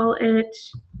to call it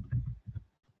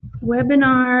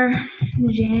Webinar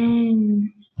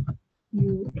January.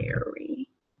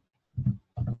 I'm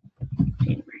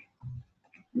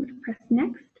going to press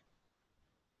Next.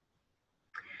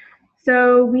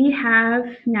 So we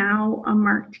have now a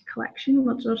marked collection,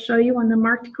 which I'll show you on the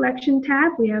Marked Collection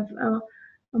tab. We have a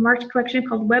marked collection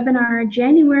called Webinar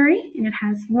January, and it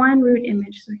has one root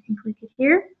image. So I can click it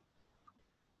here,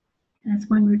 and that's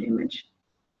one root image.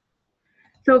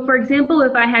 So for example,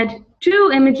 if I had two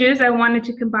images I wanted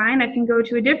to combine, I can go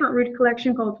to a different root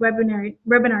collection called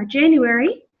Webinar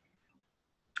January,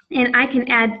 and I can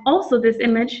add also this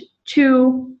image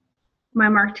to my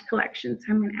marked collection. So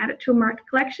I'm going to add it to a marked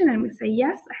collection. I'm going to say,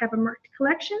 yes, I have a marked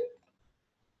collection,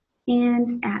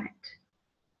 and add it.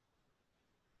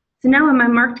 So now in my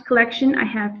marked collection, I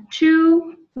have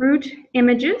two root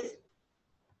images.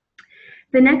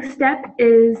 The next step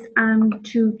is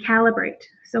to calibrate.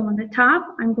 So on the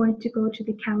top, I'm going to go to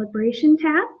the Calibration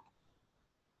tab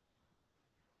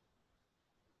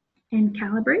and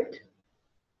calibrate.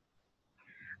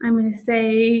 I'm going to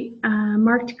say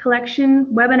Marked Collection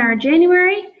Webinar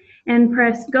January and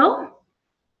press Go.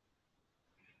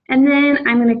 And then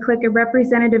I'm going to click a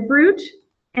representative root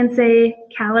and say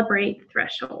Calibrate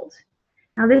Threshold.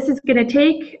 Now this is going to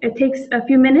it takes a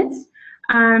few minutes.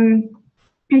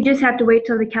 You just have to wait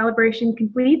till the calibration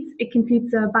completes. It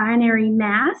computes a binary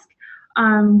mask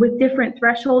with different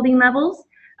thresholding levels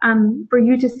for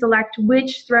you to select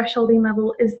which thresholding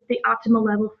level is the optimal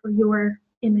level for your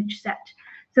image set.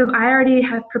 So if I already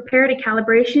have prepared a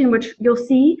calibration, which you'll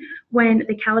see when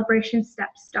the calibration step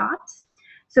stops.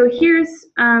 So here's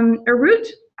a root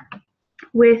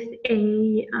with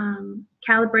a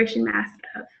calibration mask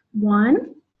of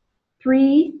 1,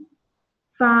 3,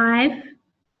 5,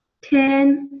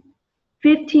 10,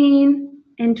 15,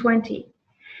 and 20.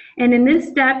 And in this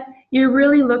step, you're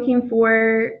really looking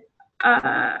for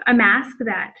a mask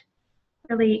that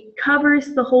really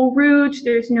covers the whole root.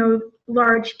 There's no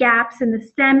large gaps in the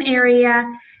stem area.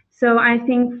 So I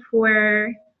think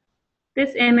for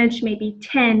this image, maybe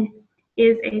 10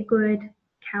 is a good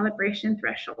calibration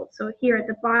threshold. So here at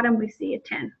the bottom, we see a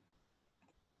 10.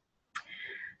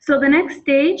 So the next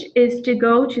stage is to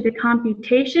go to the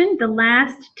computation, the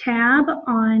last tab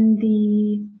on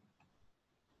the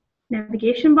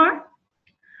navigation bar.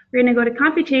 We're going to go to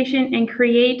computation and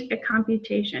create a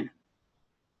computation.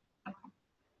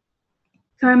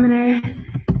 So I'm going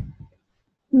to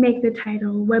make the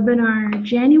title Webinar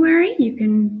January. You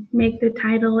can make the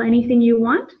title anything you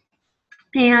want.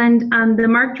 And the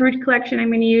marked root collection I'm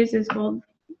going to use is called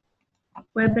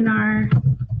Webinar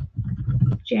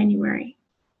January.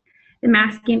 The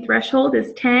masking threshold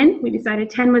is 10. We decided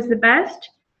 10 was the best.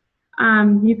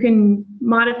 You can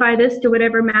modify this to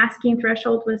whatever masking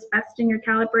threshold was best in your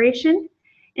calibration.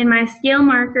 In my scale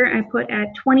marker, I put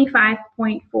at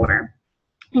 25.4.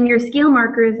 And your scale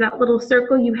marker is that little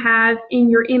circle you have in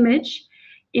your image.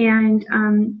 And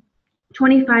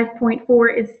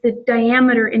 25.4 is the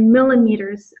diameter in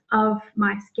millimeters of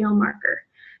my scale marker.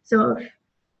 So if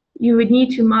you would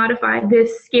need to modify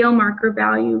this scale marker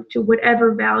value to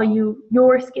whatever value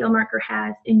your scale marker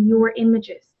has in your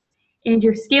images. And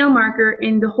your scale marker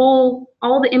in all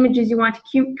the images you want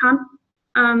to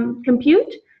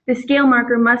compute, the scale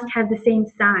marker must have the same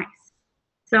size.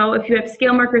 So if you have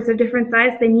scale markers of different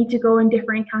size, they need to go in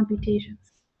different computations.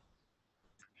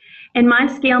 And my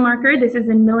scale marker, this is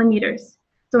in millimeters.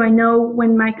 So I know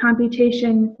when my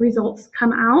computation results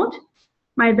come out,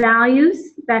 my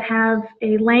values that have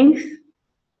a length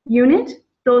unit,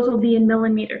 those will be in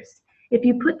millimeters. If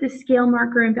you put the scale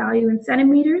marker and value in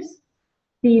centimeters,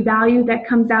 the value that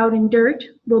comes out in dirt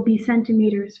will be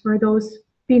centimeters for those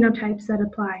phenotypes that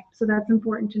apply. So that's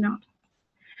important to note.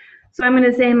 So I'm going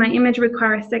to say my image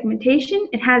requires segmentation.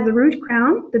 It has a root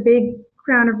crown, the big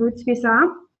crown of roots we saw.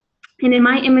 And in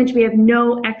my image, we have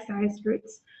no excised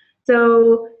roots.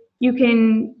 So you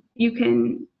can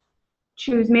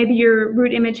choose, maybe your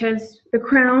root image has the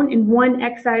crown and one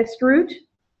excised root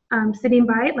sitting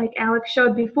by it, like Alex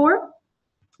showed before.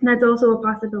 And that's also a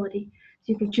possibility.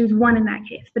 So you could choose one in that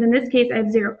case. But in this case, I have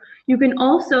 0. You can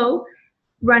also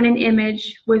run an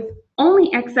image with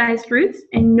only excised roots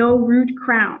and no root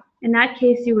crown. In that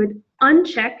case, you would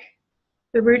uncheck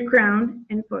the root crown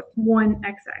and put 1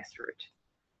 excised root.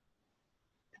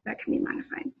 That can be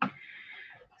modified.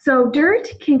 So dirt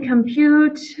can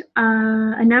compute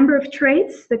a number of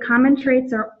traits. The common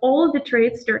traits are all of the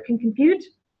traits dirt can compute.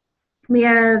 We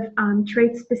have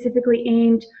traits specifically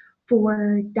aimed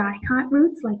for dicot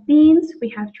roots like beans. We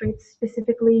have traits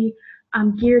specifically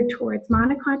geared towards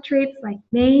monocot traits like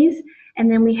maize. And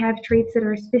then we have traits that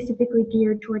are specifically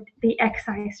geared toward the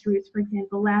excised roots, for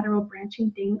example, lateral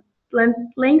branching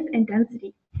length and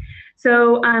density.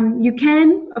 So you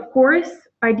can, of course,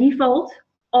 by default,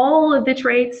 all of the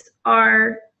traits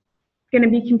are going to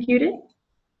be computed.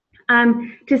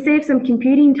 To save some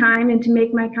computing time and to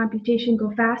make my computation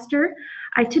go faster,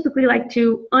 I typically like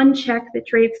to uncheck the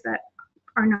traits that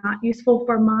are not useful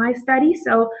for my study.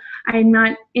 So I'm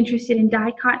not interested in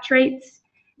dicot traits,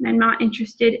 and I'm not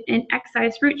interested in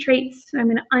excised root traits. So I'm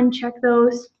going to uncheck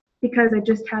those because I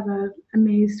just have a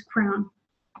maize crown.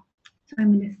 So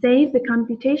I'm going to save the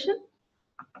computation.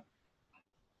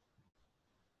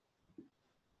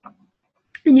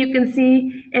 And you can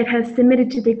see it has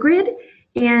submitted to the grid,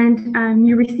 and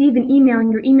you receive an email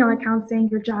in your email account saying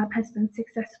your job has been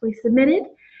successfully submitted.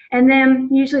 And then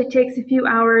usually it takes a few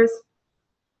hours,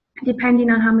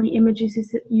 depending on how many images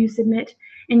you submit,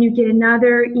 and you get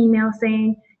another email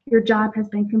saying your job has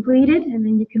been completed, and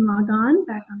then you can log on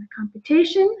back on the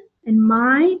computation in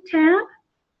my tab.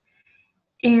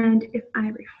 And if I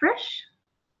refresh,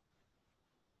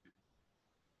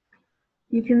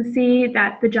 you can see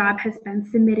that the job has been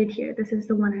submitted here. This is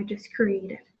the one I just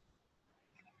created.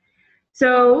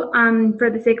 So for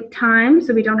the sake of time,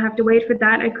 so we don't have to wait for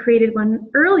that, I created one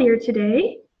earlier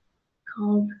today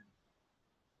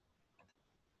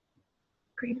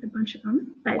created a bunch of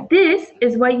them. But this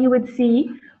is what you would see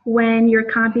when your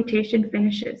computation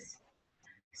finishes.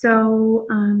 So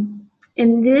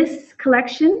in this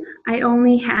collection, I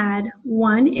only had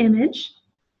one image,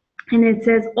 and it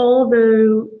says all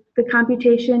the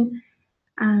computation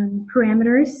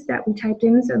parameters that we typed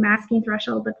in. So masking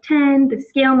threshold of 10, the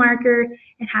scale marker,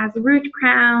 it has a root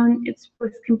crown, it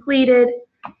was completed,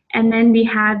 and then we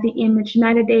have the image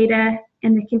metadata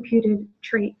and the computed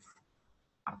traits.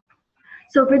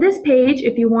 So for this page,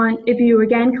 if you're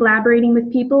again collaborating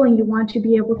with people and you want to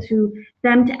be able to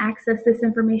them to access this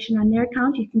information on their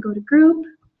account, you can go to group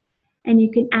and you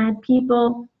can add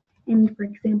people. And for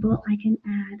example, I can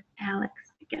add Alex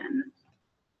again.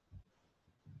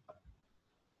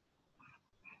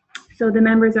 So the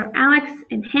members are Alex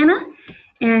and Hannah,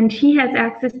 and he has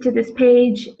access to this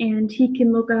page and he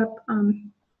can look up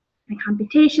the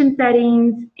computation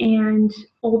settings and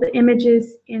all the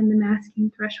images and the masking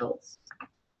thresholds.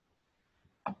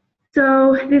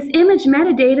 So this image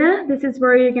metadata, this is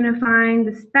where you're going to find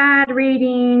the SPAD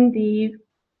rating, the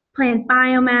plant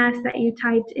biomass that you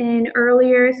typed in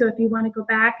earlier. So if you want to go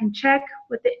back and check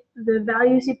what the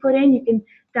values you put in, you can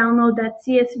download that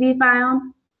CSV file.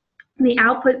 The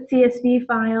output CSV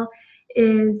file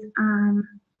is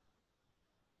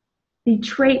the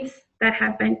traits that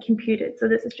have been computed. So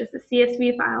this is just a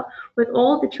CSV file with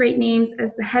all the trait names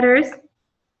as the headers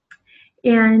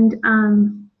and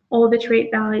all the trait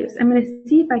values. I'm going to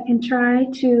see if I can try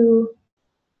to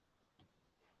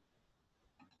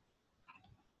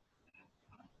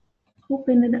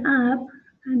open it up.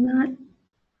 I'm not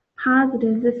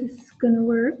positive this is going to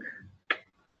work.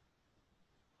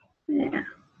 Yeah,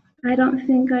 I don't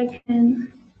think I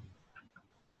can.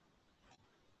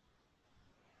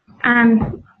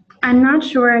 I'm not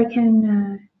sure I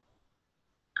can.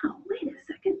 Oh, wait a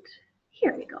second.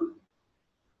 Here we go.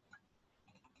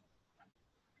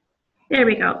 There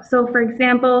we go. So for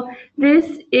example, this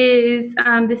is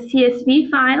the CSV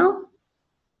file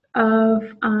of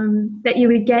that you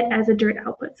would get as a DIRT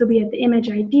output. So we have the image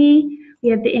ID, we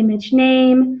have the image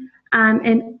name,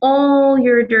 and all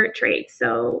your DIRT traits.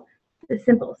 So the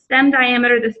simple stem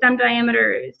diameter, the stem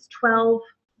diameter is 12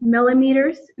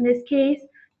 millimeters in this case,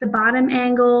 the bottom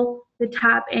angle, the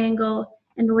top angle,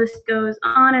 and the list goes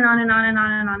on and on and on and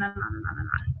on and on and on and on and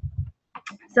on.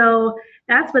 So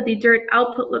that's what the DIRT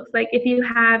output looks like. If you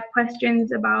have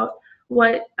questions about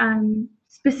what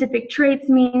specific traits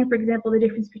mean, for example, the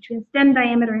difference between stem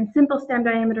diameter and simple stem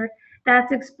diameter,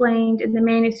 that's explained in the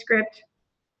manuscript.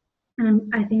 And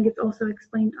I think it's also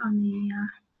explained on the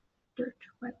DIRT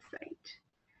website.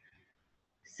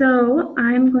 So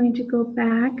I'm going to go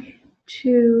back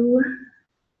to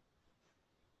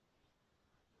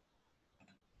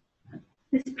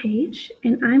this page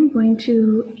and I'm going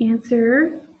to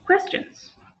answer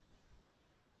questions.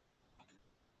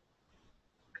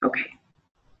 Okay.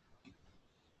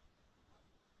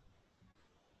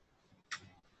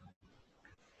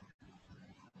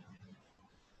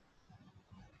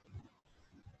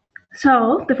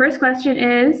 So the first question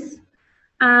is,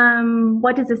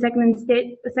 what does the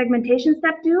segmentation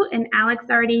step do? And Alex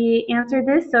already answered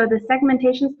this. So the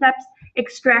segmentation steps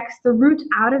extracts the root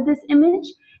out of this image.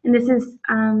 And this is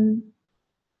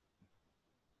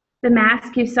the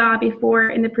mask you saw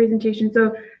before in the presentation.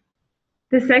 So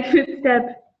the segment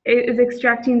step is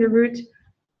extracting the root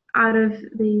out of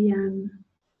the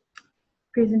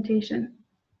presentation.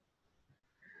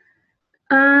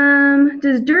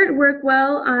 Does DIRT work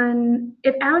well on,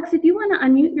 Alex, if you want to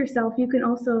unmute yourself, you can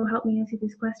also help me answer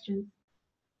these questions.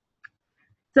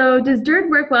 So does DIRT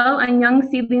work well on young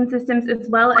seedling systems as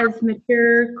well as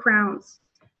mature crowns?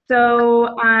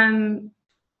 So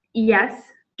yes,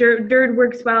 DIRT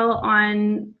works well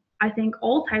on, I think,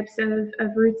 all types of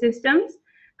root systems,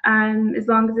 as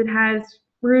long as it has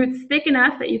roots thick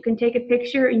enough that you can take a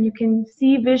picture and you can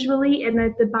see visually and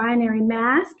that the binary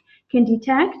mask can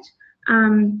detect.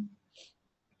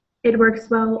 It works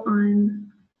well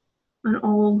on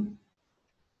all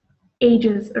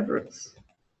ages of roots.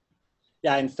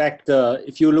 Yeah, in fact,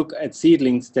 if you look at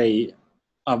seedlings, they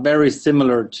are very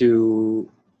similar to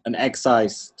an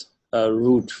excised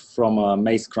root from a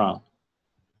maize crown.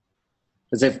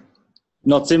 As if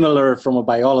not similar from a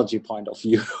biology point of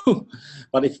view,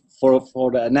 but if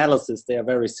for the analysis, they are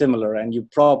very similar and you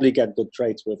probably get good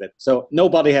traits with it. So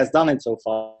nobody has done it so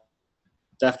far.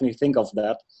 Definitely think of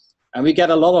that. And we get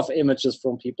a lot of images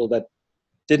from people that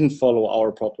didn't follow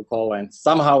our protocol and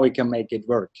somehow we can make it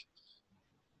work.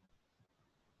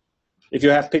 If you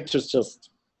have pictures, just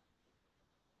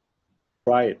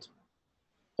try it.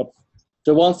 But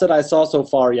the ones that I saw so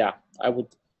far, yeah, I would,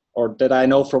 or that I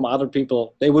know from other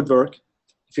people, they would work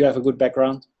if you have a good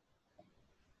background.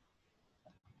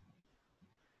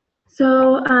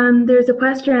 So there's a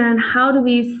question on how do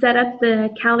we set up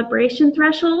the calibration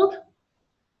threshold?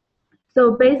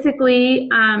 So basically,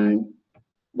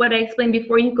 what I explained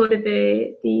before, you go to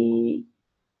the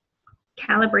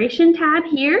calibration tab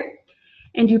here,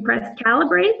 and you press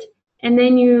calibrate, and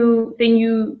then you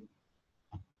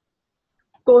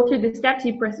go through the steps.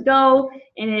 You press go,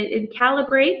 and it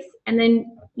calibrates, and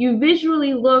then you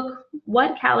visually look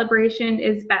what calibration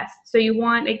is best. So you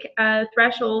want a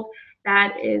threshold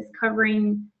that is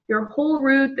covering your whole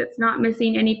root, that's not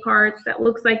missing any parts, that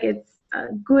looks like it's a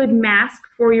good mask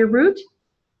for your root.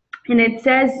 And it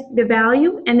says the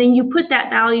value, and then you put that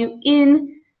value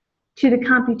in to the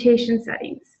computation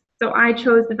settings. So I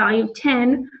chose the value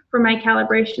 10 for my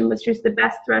calibration, which is the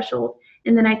best threshold,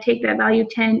 and then I take that value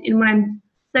 10, and when I'm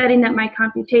setting up my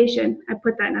computation, I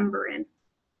put that number in.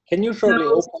 Can you shortly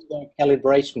open the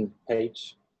calibration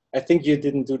page? I think you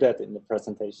didn't do that in the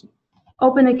presentation.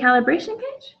 Open a calibration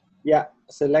page? Yeah,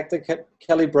 select the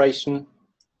calibration.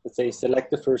 Let's say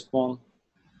select the first one.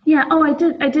 Yeah, oh,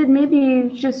 I did maybe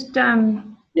just...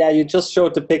 Yeah, you just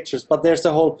showed the pictures, but there's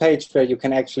a whole page where you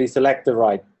can actually select the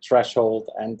right threshold,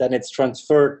 and then it's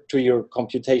transferred to your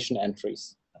computation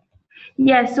entries.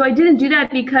 Yeah, so I didn't do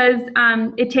that because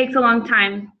it takes a long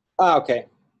time. Ah, okay.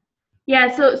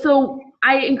 Yeah, so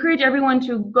I encourage everyone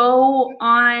to go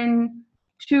on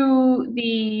to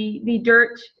the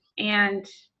DIRT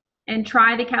and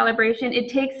try the calibration. It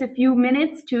takes a few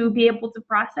minutes to be able to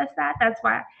process that. That's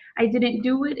why I didn't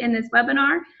do it in this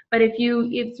webinar. But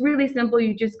it's really simple.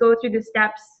 You just go through the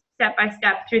steps, step by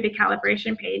step, through the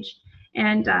calibration page,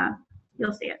 and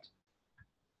you'll see it.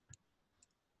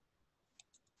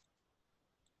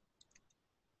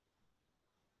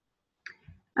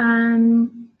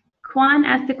 Kwan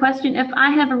asked the question, if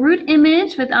I have a root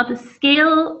image without the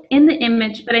scale in the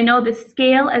image, but I know the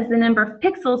scale as the number of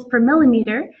pixels per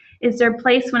millimeter, is there a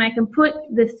place when I can put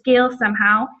the scale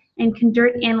somehow and can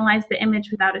DIRT analyze the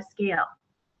image without a scale?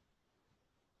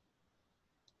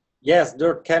 Yes,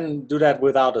 DIRT can do that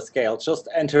without a scale. Just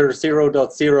enter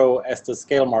 0.0 as the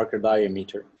scale marker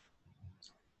diameter.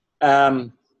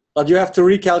 But you have to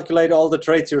recalculate all the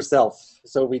traits yourself.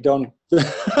 So we don't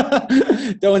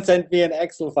don't send me an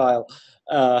Excel file.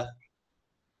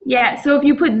 Yeah, so if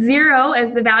you put 0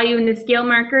 as the value in the scale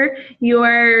marker,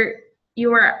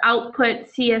 your output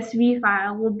CSV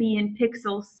file will be in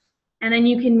pixels, and then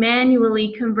you can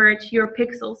manually convert your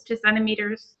pixels to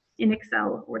centimeters in Excel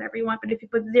or whatever you want. But if you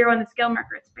put 0 on the scale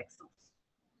marker, it's pixels.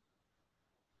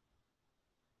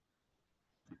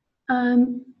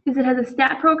 Is it has a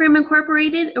stat program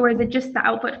incorporated, or is it just the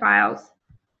output files?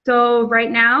 So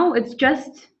right now, it's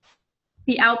just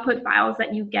the output files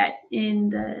that you get in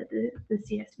the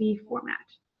CSV format.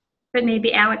 But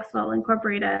maybe Alex will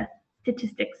incorporate a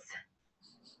statistics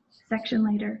section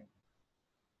later.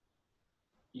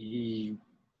 We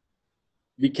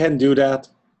can do that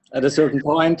at a certain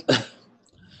point.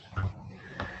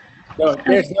 No,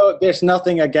 there's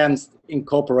nothing against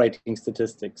incorporating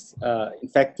statistics. In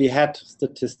fact, we had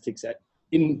statistics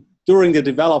during the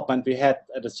development. We had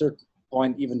at a certain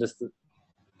point even the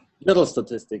little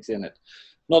statistics in it.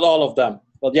 Not all of them,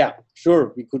 but yeah,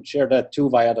 sure, we could share that too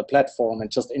via the platform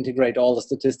and just integrate all the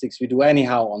statistics we do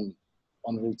anyhow on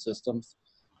root systems.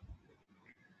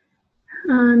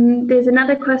 There's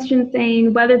another question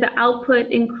saying whether the output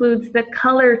includes the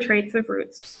color traits of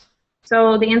roots.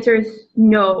 So the answer is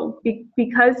no.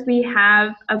 Because we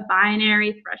have a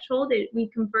binary threshold, we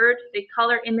convert the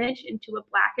color image into a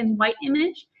black and white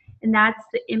image, and that's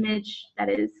the image that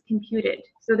is computed.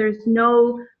 So there's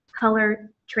no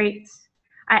color traits.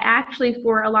 I actually,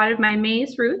 for a lot of my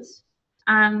maize roots,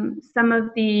 some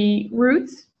of the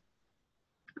roots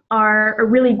are a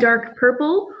really dark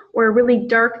purple or a really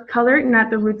dark color, not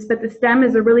the roots, but the stem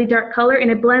is a really dark color,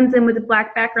 and it blends in with the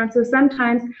black background. So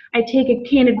sometimes I take a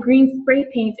can of green spray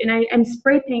paint and I'm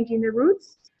spray painting the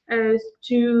roots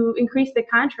to increase the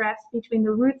contrast between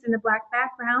the roots and the black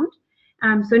background.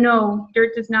 So no,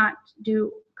 DIRT does not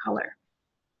do color.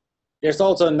 There's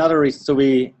also another reason. So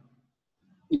we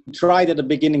tried at the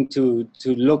beginning to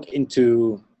look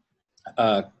into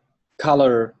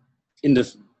color in the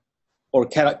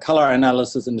color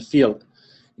analysis in the field.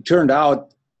 It turned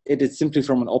out it is simply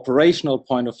from an operational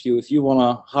point of view. If you want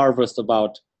to harvest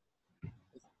about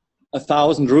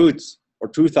 1,000 roots or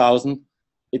 2,000,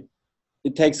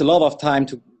 it takes a lot of time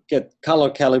to get color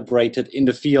calibrated in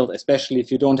the field, especially if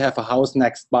you don't have a house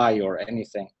next by or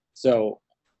anything. So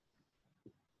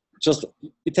just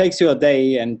it takes you a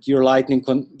day, and your lighting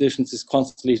conditions is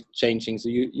constantly changing. So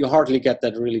you hardly get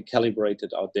that really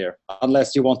calibrated out there,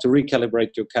 unless you want to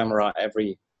recalibrate your camera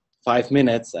every 5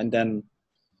 minutes, and then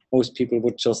most people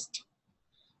would just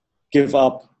give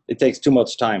up. It takes too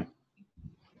much time.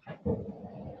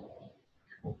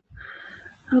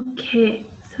 Okay,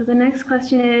 so the next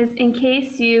question is, in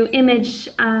case you image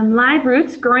live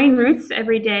roots, growing roots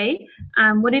every day,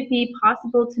 would it be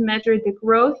possible to measure the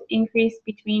growth increase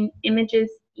between images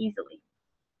easily?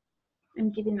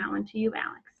 I'm giving that one to you,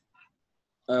 Alex.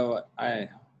 Oh, I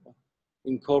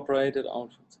incorporated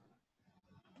outputs.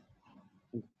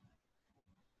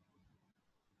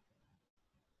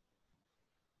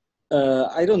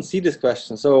 I don't see this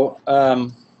question. So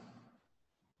can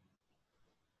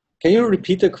you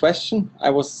repeat the question?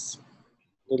 I was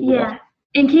a little bit off.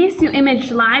 In case you image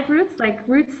live roots, like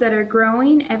roots that are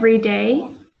growing every day,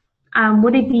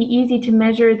 would it be easy to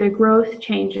measure the growth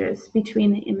changes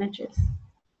between the images?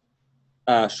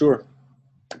 Sure.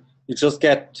 You just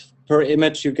get, per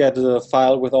image, you get a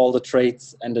file with all the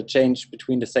traits and the change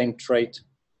between the same trait.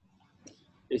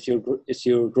 Is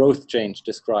your growth change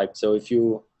described? So if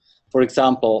you, for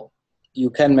example, you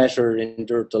can measure in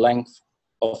dirt the length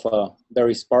of a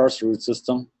very sparse root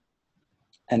system.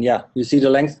 And yeah, you see the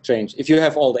length change. If you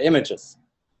have all the images,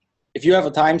 if you have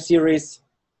a time series,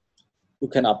 you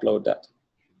can upload that.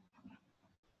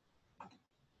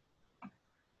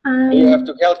 You have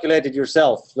to calculate it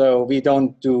yourself, though we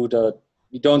don't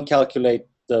calculate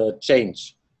the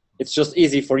change. It's just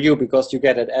easy for you because you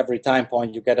get at every time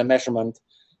point, you get a measurement.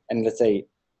 And let's say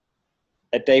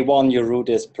at day 1, your root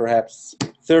is perhaps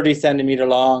 30 centimeter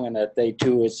long, and at day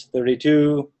 2 it's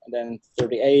 32, and then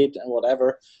 38 and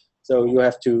whatever. So you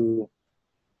have to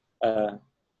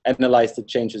analyze the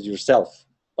changes yourself.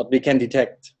 But we can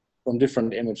detect from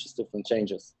different images, different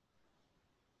changes.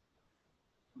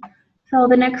 So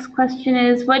the next question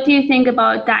is, what do you think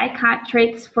about die-cut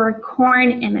traits for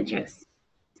corn images?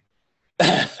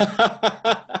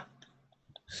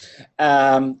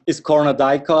 Is corn a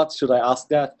die-cut? Should I ask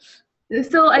that?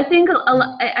 So I think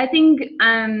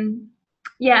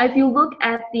yeah, if you look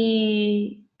at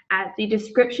the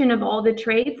description of all the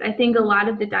traits, I think a lot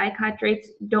of the die-cut traits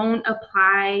don't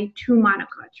apply to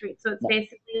monocut traits. So it's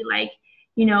basically like,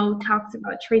 you know, talks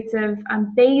about traits of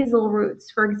basal roots,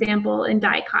 for example, in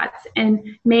die-cuts, and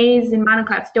maize and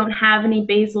monocuts don't have any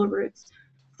basal roots.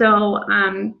 So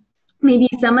maybe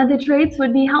some of the traits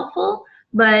would be helpful,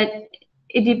 but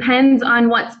it depends on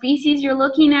what species you're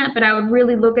looking at. But I would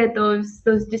really look at those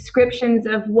descriptions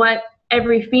of what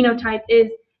every phenotype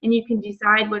is, and you can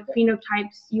decide what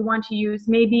phenotypes you want to use.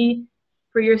 Maybe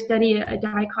for your study, a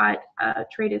die-cut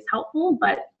trait is helpful,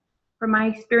 but from my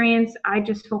experience, I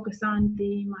just focus on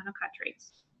the monocut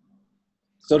traits.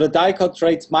 So the die-cut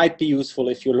traits might be useful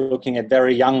if you're looking at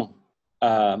very young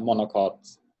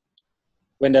monocots.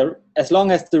 As long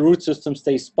as the root system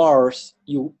stays sparse,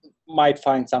 you might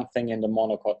find something in the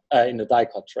monocot, in the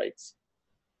die-cut traits.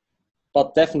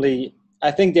 But definitely, I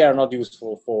think they are not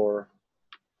useful for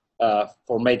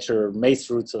major maize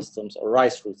root systems or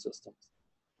rice root systems.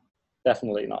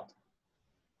 Definitely not.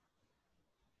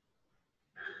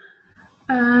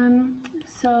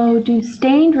 So do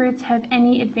stained roots have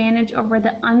any advantage over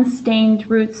the unstained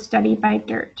roots studied by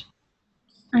dirt?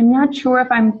 I'm not sure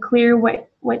if I'm clear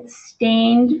what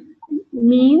stained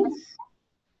means.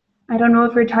 I don't know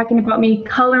if you're talking about me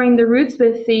coloring the roots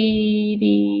with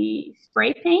the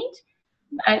spray paint,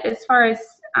 but as far as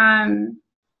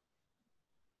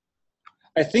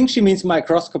I think she means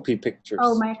microscopy pictures.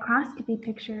 Oh, microscopy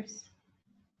pictures.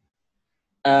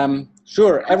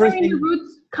 Sure, everything.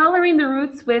 Coloring the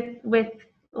roots with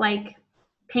like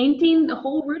painting the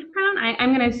whole root crown.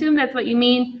 I'm going to assume that's what you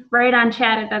mean. Right on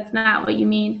chat if that's not what you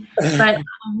mean. But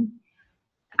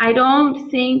I don't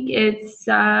think it's,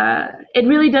 it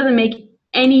really doesn't make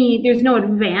there's no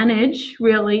advantage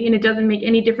really, and it doesn't make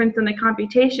any difference in the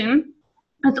computation.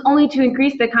 It's only to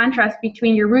increase the contrast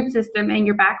between your root system and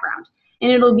your background.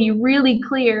 And it'll be really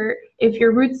clear if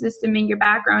your root system and your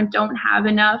background don't have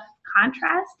enough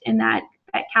contrast in that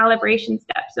calibration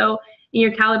step. So in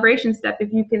your calibration step,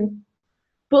 if you can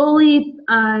fully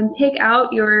pick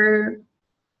out your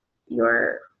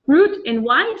root in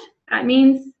white, that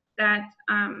means that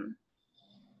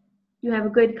you have a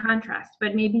good contrast.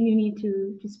 But maybe you need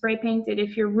to spray paint it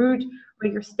if your root or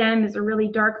your stem is a really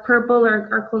dark purple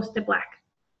or close to black.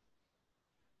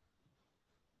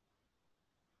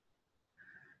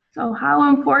 So how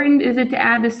important is it to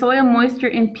add the soil moisture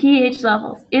and pH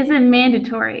levels? Is it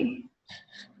mandatory?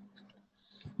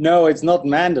 No, it's not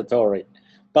mandatory,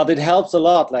 but it helps a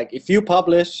lot. Like if you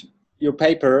publish your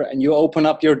paper and you open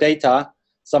up your data,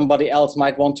 somebody else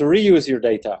might want to reuse your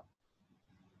data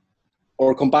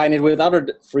or combine it with other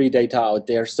free data out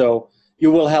there. So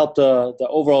you will help the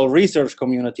overall research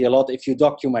community a lot if you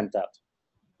document that,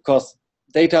 because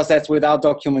data sets without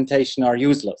documentation are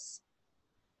useless.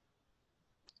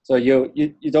 So you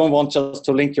don't want just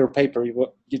to link your paper,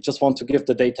 you just want to give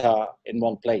the data in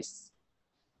one place.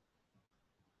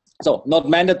 So not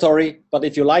mandatory, but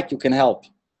if you like, you can help.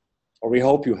 or we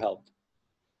hope you help.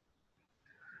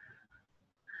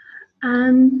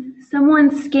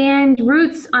 Someone scanned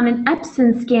roots on an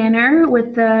Epson scanner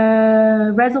with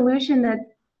the resolution that's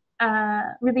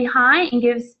really high and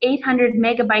gives 800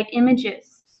 megabyte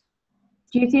images.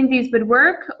 Do you think these would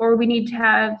work, or we need to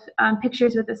have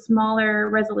pictures with a smaller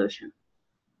resolution?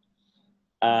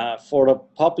 For the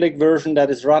public version that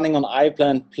is running on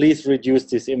iPlant, please reduce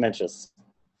these images.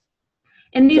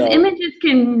 And these images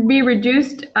can be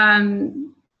reduced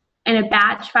in a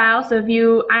batch file. So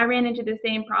I ran into the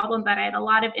same problem that I had a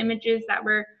lot of images that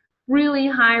were really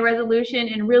high resolution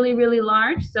and really, really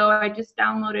large. So I just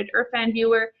downloaded Irfan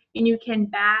Viewer, and you can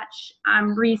batch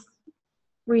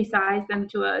resize them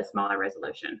to a smaller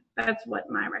resolution. That's what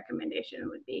my recommendation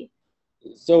would be.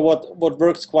 So what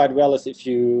works quite well is if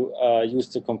you use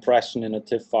the compression in a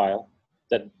TIFF file.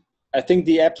 That I think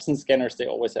the Epson scanners, they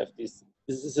always have these.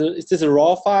 Is this a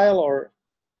raw file, or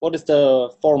what is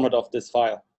the format of this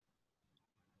file?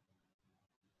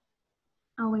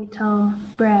 I'll wait till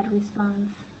Brad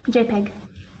responds. JPEG.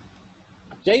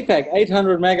 JPEG,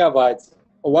 800 megabytes.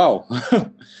 Oh, wow.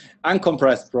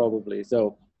 Uncompressed probably.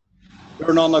 So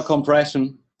turn on the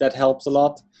compression. That helps a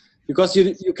lot, because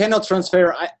you cannot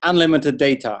transfer unlimited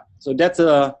data. So that's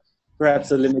perhaps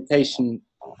a limitation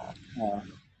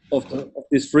of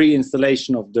this free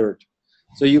installation of Dirt.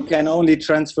 So you can only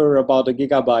transfer about 1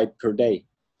 gigabyte per day.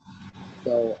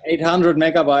 So 800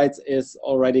 megabytes is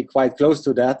already quite close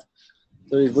to that.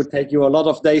 So it would take you a lot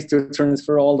of days to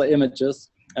transfer all the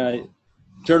images.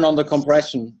 Turn on the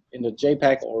compression in the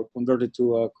JPEG or convert it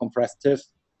to a compressed TIFF,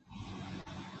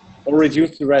 or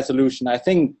reduce the resolution. I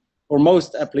think for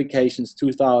most applications,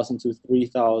 2000 to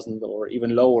 3000 or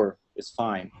even lower is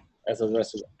fine as a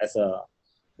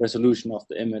resolution of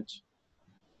the image.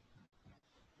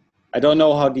 I don't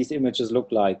know how these images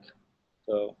look like,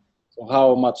 so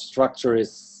how much structure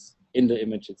is in the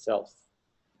image itself.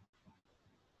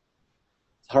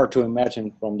 It's hard to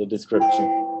imagine from the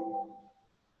description.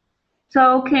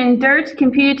 So can Dirt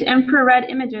compute infrared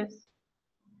images?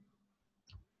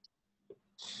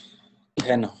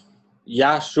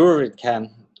 Yeah, sure it can.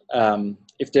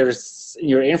 If there's in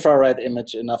your infrared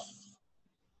image enough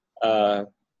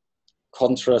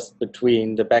contrast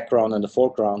between the background and the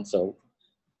foreground.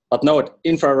 But no,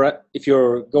 infrared. If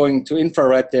you're going to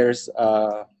infrared, there's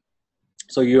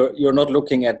so you're not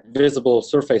looking at visible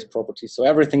surface properties. So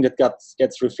everything that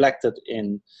gets reflected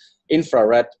in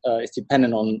infrared is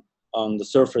dependent on the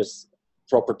surface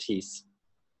properties.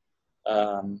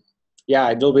 Yeah,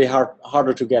 it will be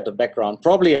harder to get a background.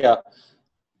 Probably a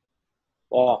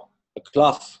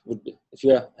cloth would be, if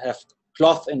you have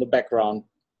cloth in the background,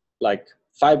 like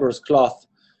fibrous cloth,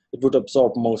 it would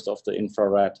absorb most of the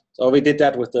infrared. So we did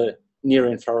that with the near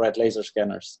infrared laser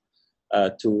scanners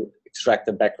to extract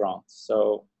the background.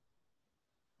 So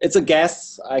it's a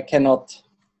guess. I cannot.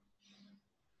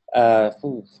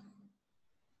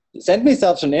 Send me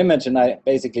such an image, and I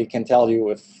basically can tell you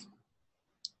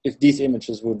if these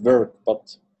images would work.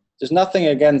 But there's nothing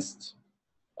against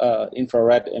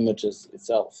infrared images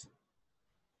itself.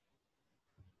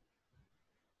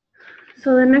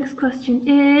 So the next question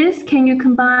is, can you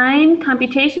combine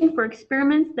computation for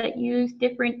experiments that use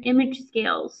different image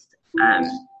scales?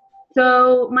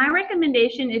 So my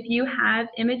recommendation, if you have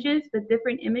images with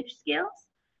different image scales,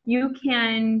 you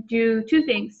can do two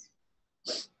things.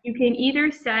 You can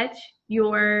either set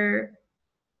your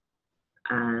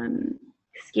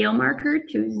scale marker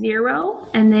to 0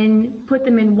 and then put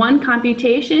them in one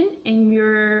computation, and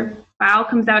your file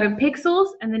comes out of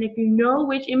pixels, and then if you know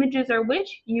which images are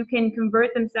which, you can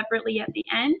convert them separately at the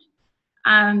end.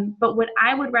 But what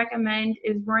I would recommend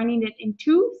is running it in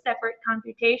 2 separate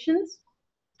computations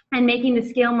and making the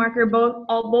scale marker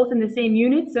both in the same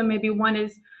unit. So maybe one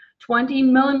is 20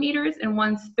 millimeters and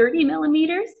one's 30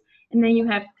 millimeters. And then you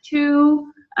have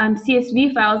 2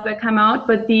 CSV files that come out,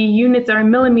 but the units are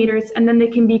millimeters, and then they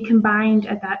can be combined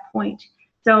at that point.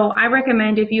 So I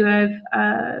recommend, if you have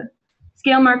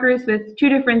scale markers with 2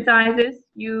 different sizes,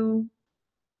 you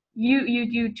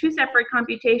do 2 separate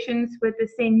computations with the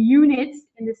same units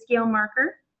in the scale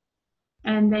marker,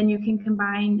 and then you can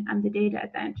combine the data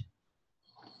at the end.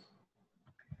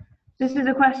 This is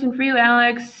a question for you,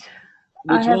 Alex.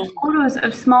 I have photos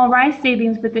of small rice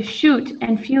seedlings with a shoot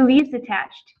and few leaves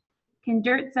attached. Can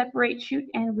Dirt separate shoot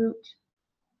and root?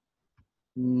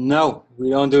 No,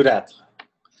 we don't do that.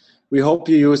 We hope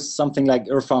you use something like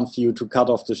Irfan View to cut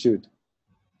off the shoot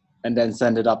and then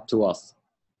send it up to us.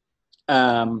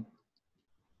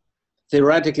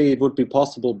 Theoretically, it would be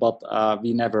possible, but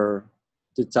we never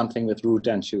did something with root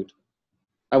and shoot.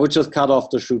 I would just cut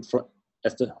off the shoot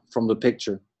from the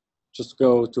picture. Just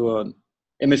go to an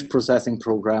image processing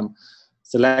program,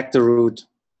 select the root,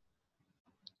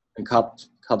 and cut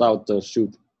out the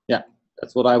shoot. Yeah,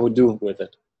 that's what I would do with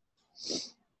it.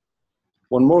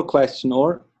 One more question,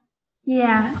 or?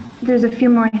 Yeah, there's a few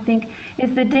more, I think.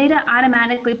 Is the data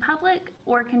automatically public,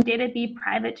 or can data be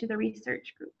private to the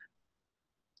research group?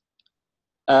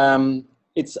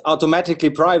 It's automatically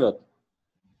private.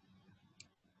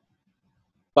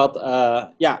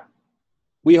 But yeah,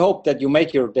 we hope that you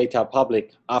make your data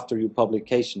public after your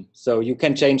publication. So you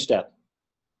can change that.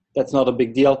 That's not a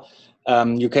big deal.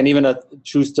 You can even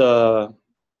choose the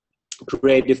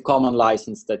Creative Commons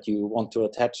license that you want to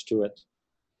attach to it.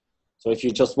 So if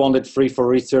you just want it free for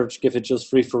research, give it just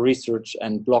free for research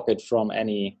and block it from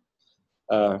any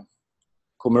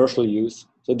commercial use.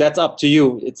 So that's up to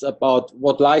you. It's about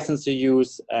what license you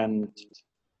use, and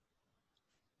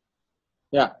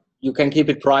yeah, you can keep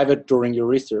it private during your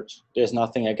research. There's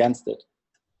nothing against it.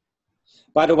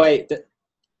 By the way,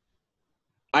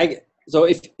 so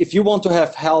if you want to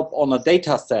have help on a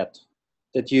data set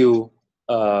that you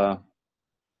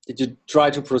try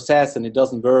to process and it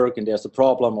doesn't work and there's a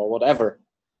problem or whatever,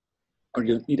 or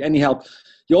you need any help,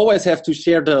 you always have to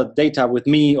share the data with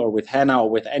me or with Hannah or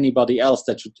with anybody else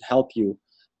that should help you.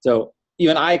 So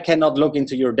even I cannot look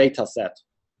into your data set.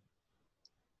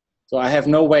 So I have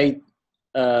no way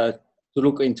to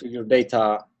look into your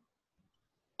data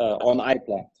on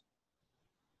iPlant.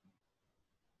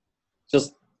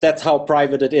 Just that's how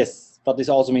private it is. But this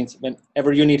also means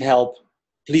whenever you need help,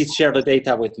 please share the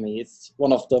data with me. It's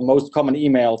one of the most common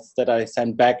emails that I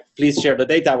send back. Please share the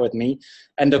data with me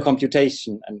and the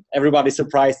computation. And everybody's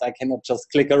surprised I cannot just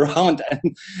click around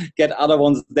and get other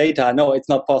one's data. No, it's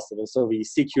not possible. So we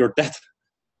secure that.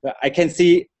 I can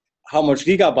see how much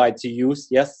gigabytes you use,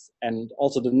 yes, and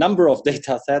also the number of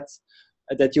data sets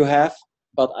that you have,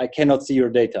 but I cannot see your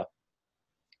data.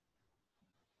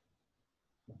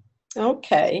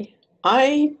 Okay,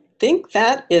 I think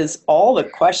that is all the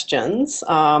questions.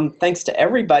 Thanks to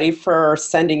everybody for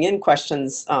sending in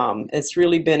questions. It's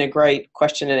really been a great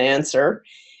question and answer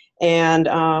and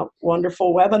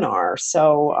wonderful webinar.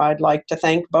 So I'd like to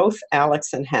thank both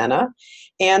Alex and Hannah.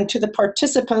 And to the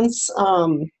participants,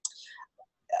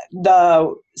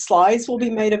 the slides will be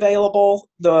made available.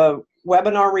 The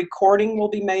webinar recording will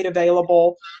be made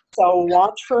available. So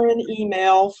watch for an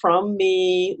email from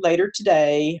me later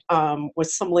today with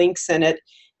some links in it.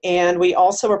 And we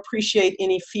also appreciate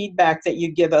any feedback that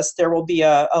you give us. There will be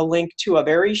a link to a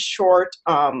very short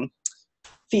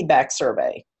feedback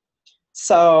survey.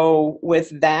 So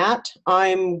with that,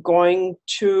 I'm going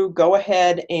to go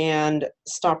ahead and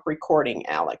stop recording,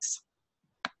 Alex.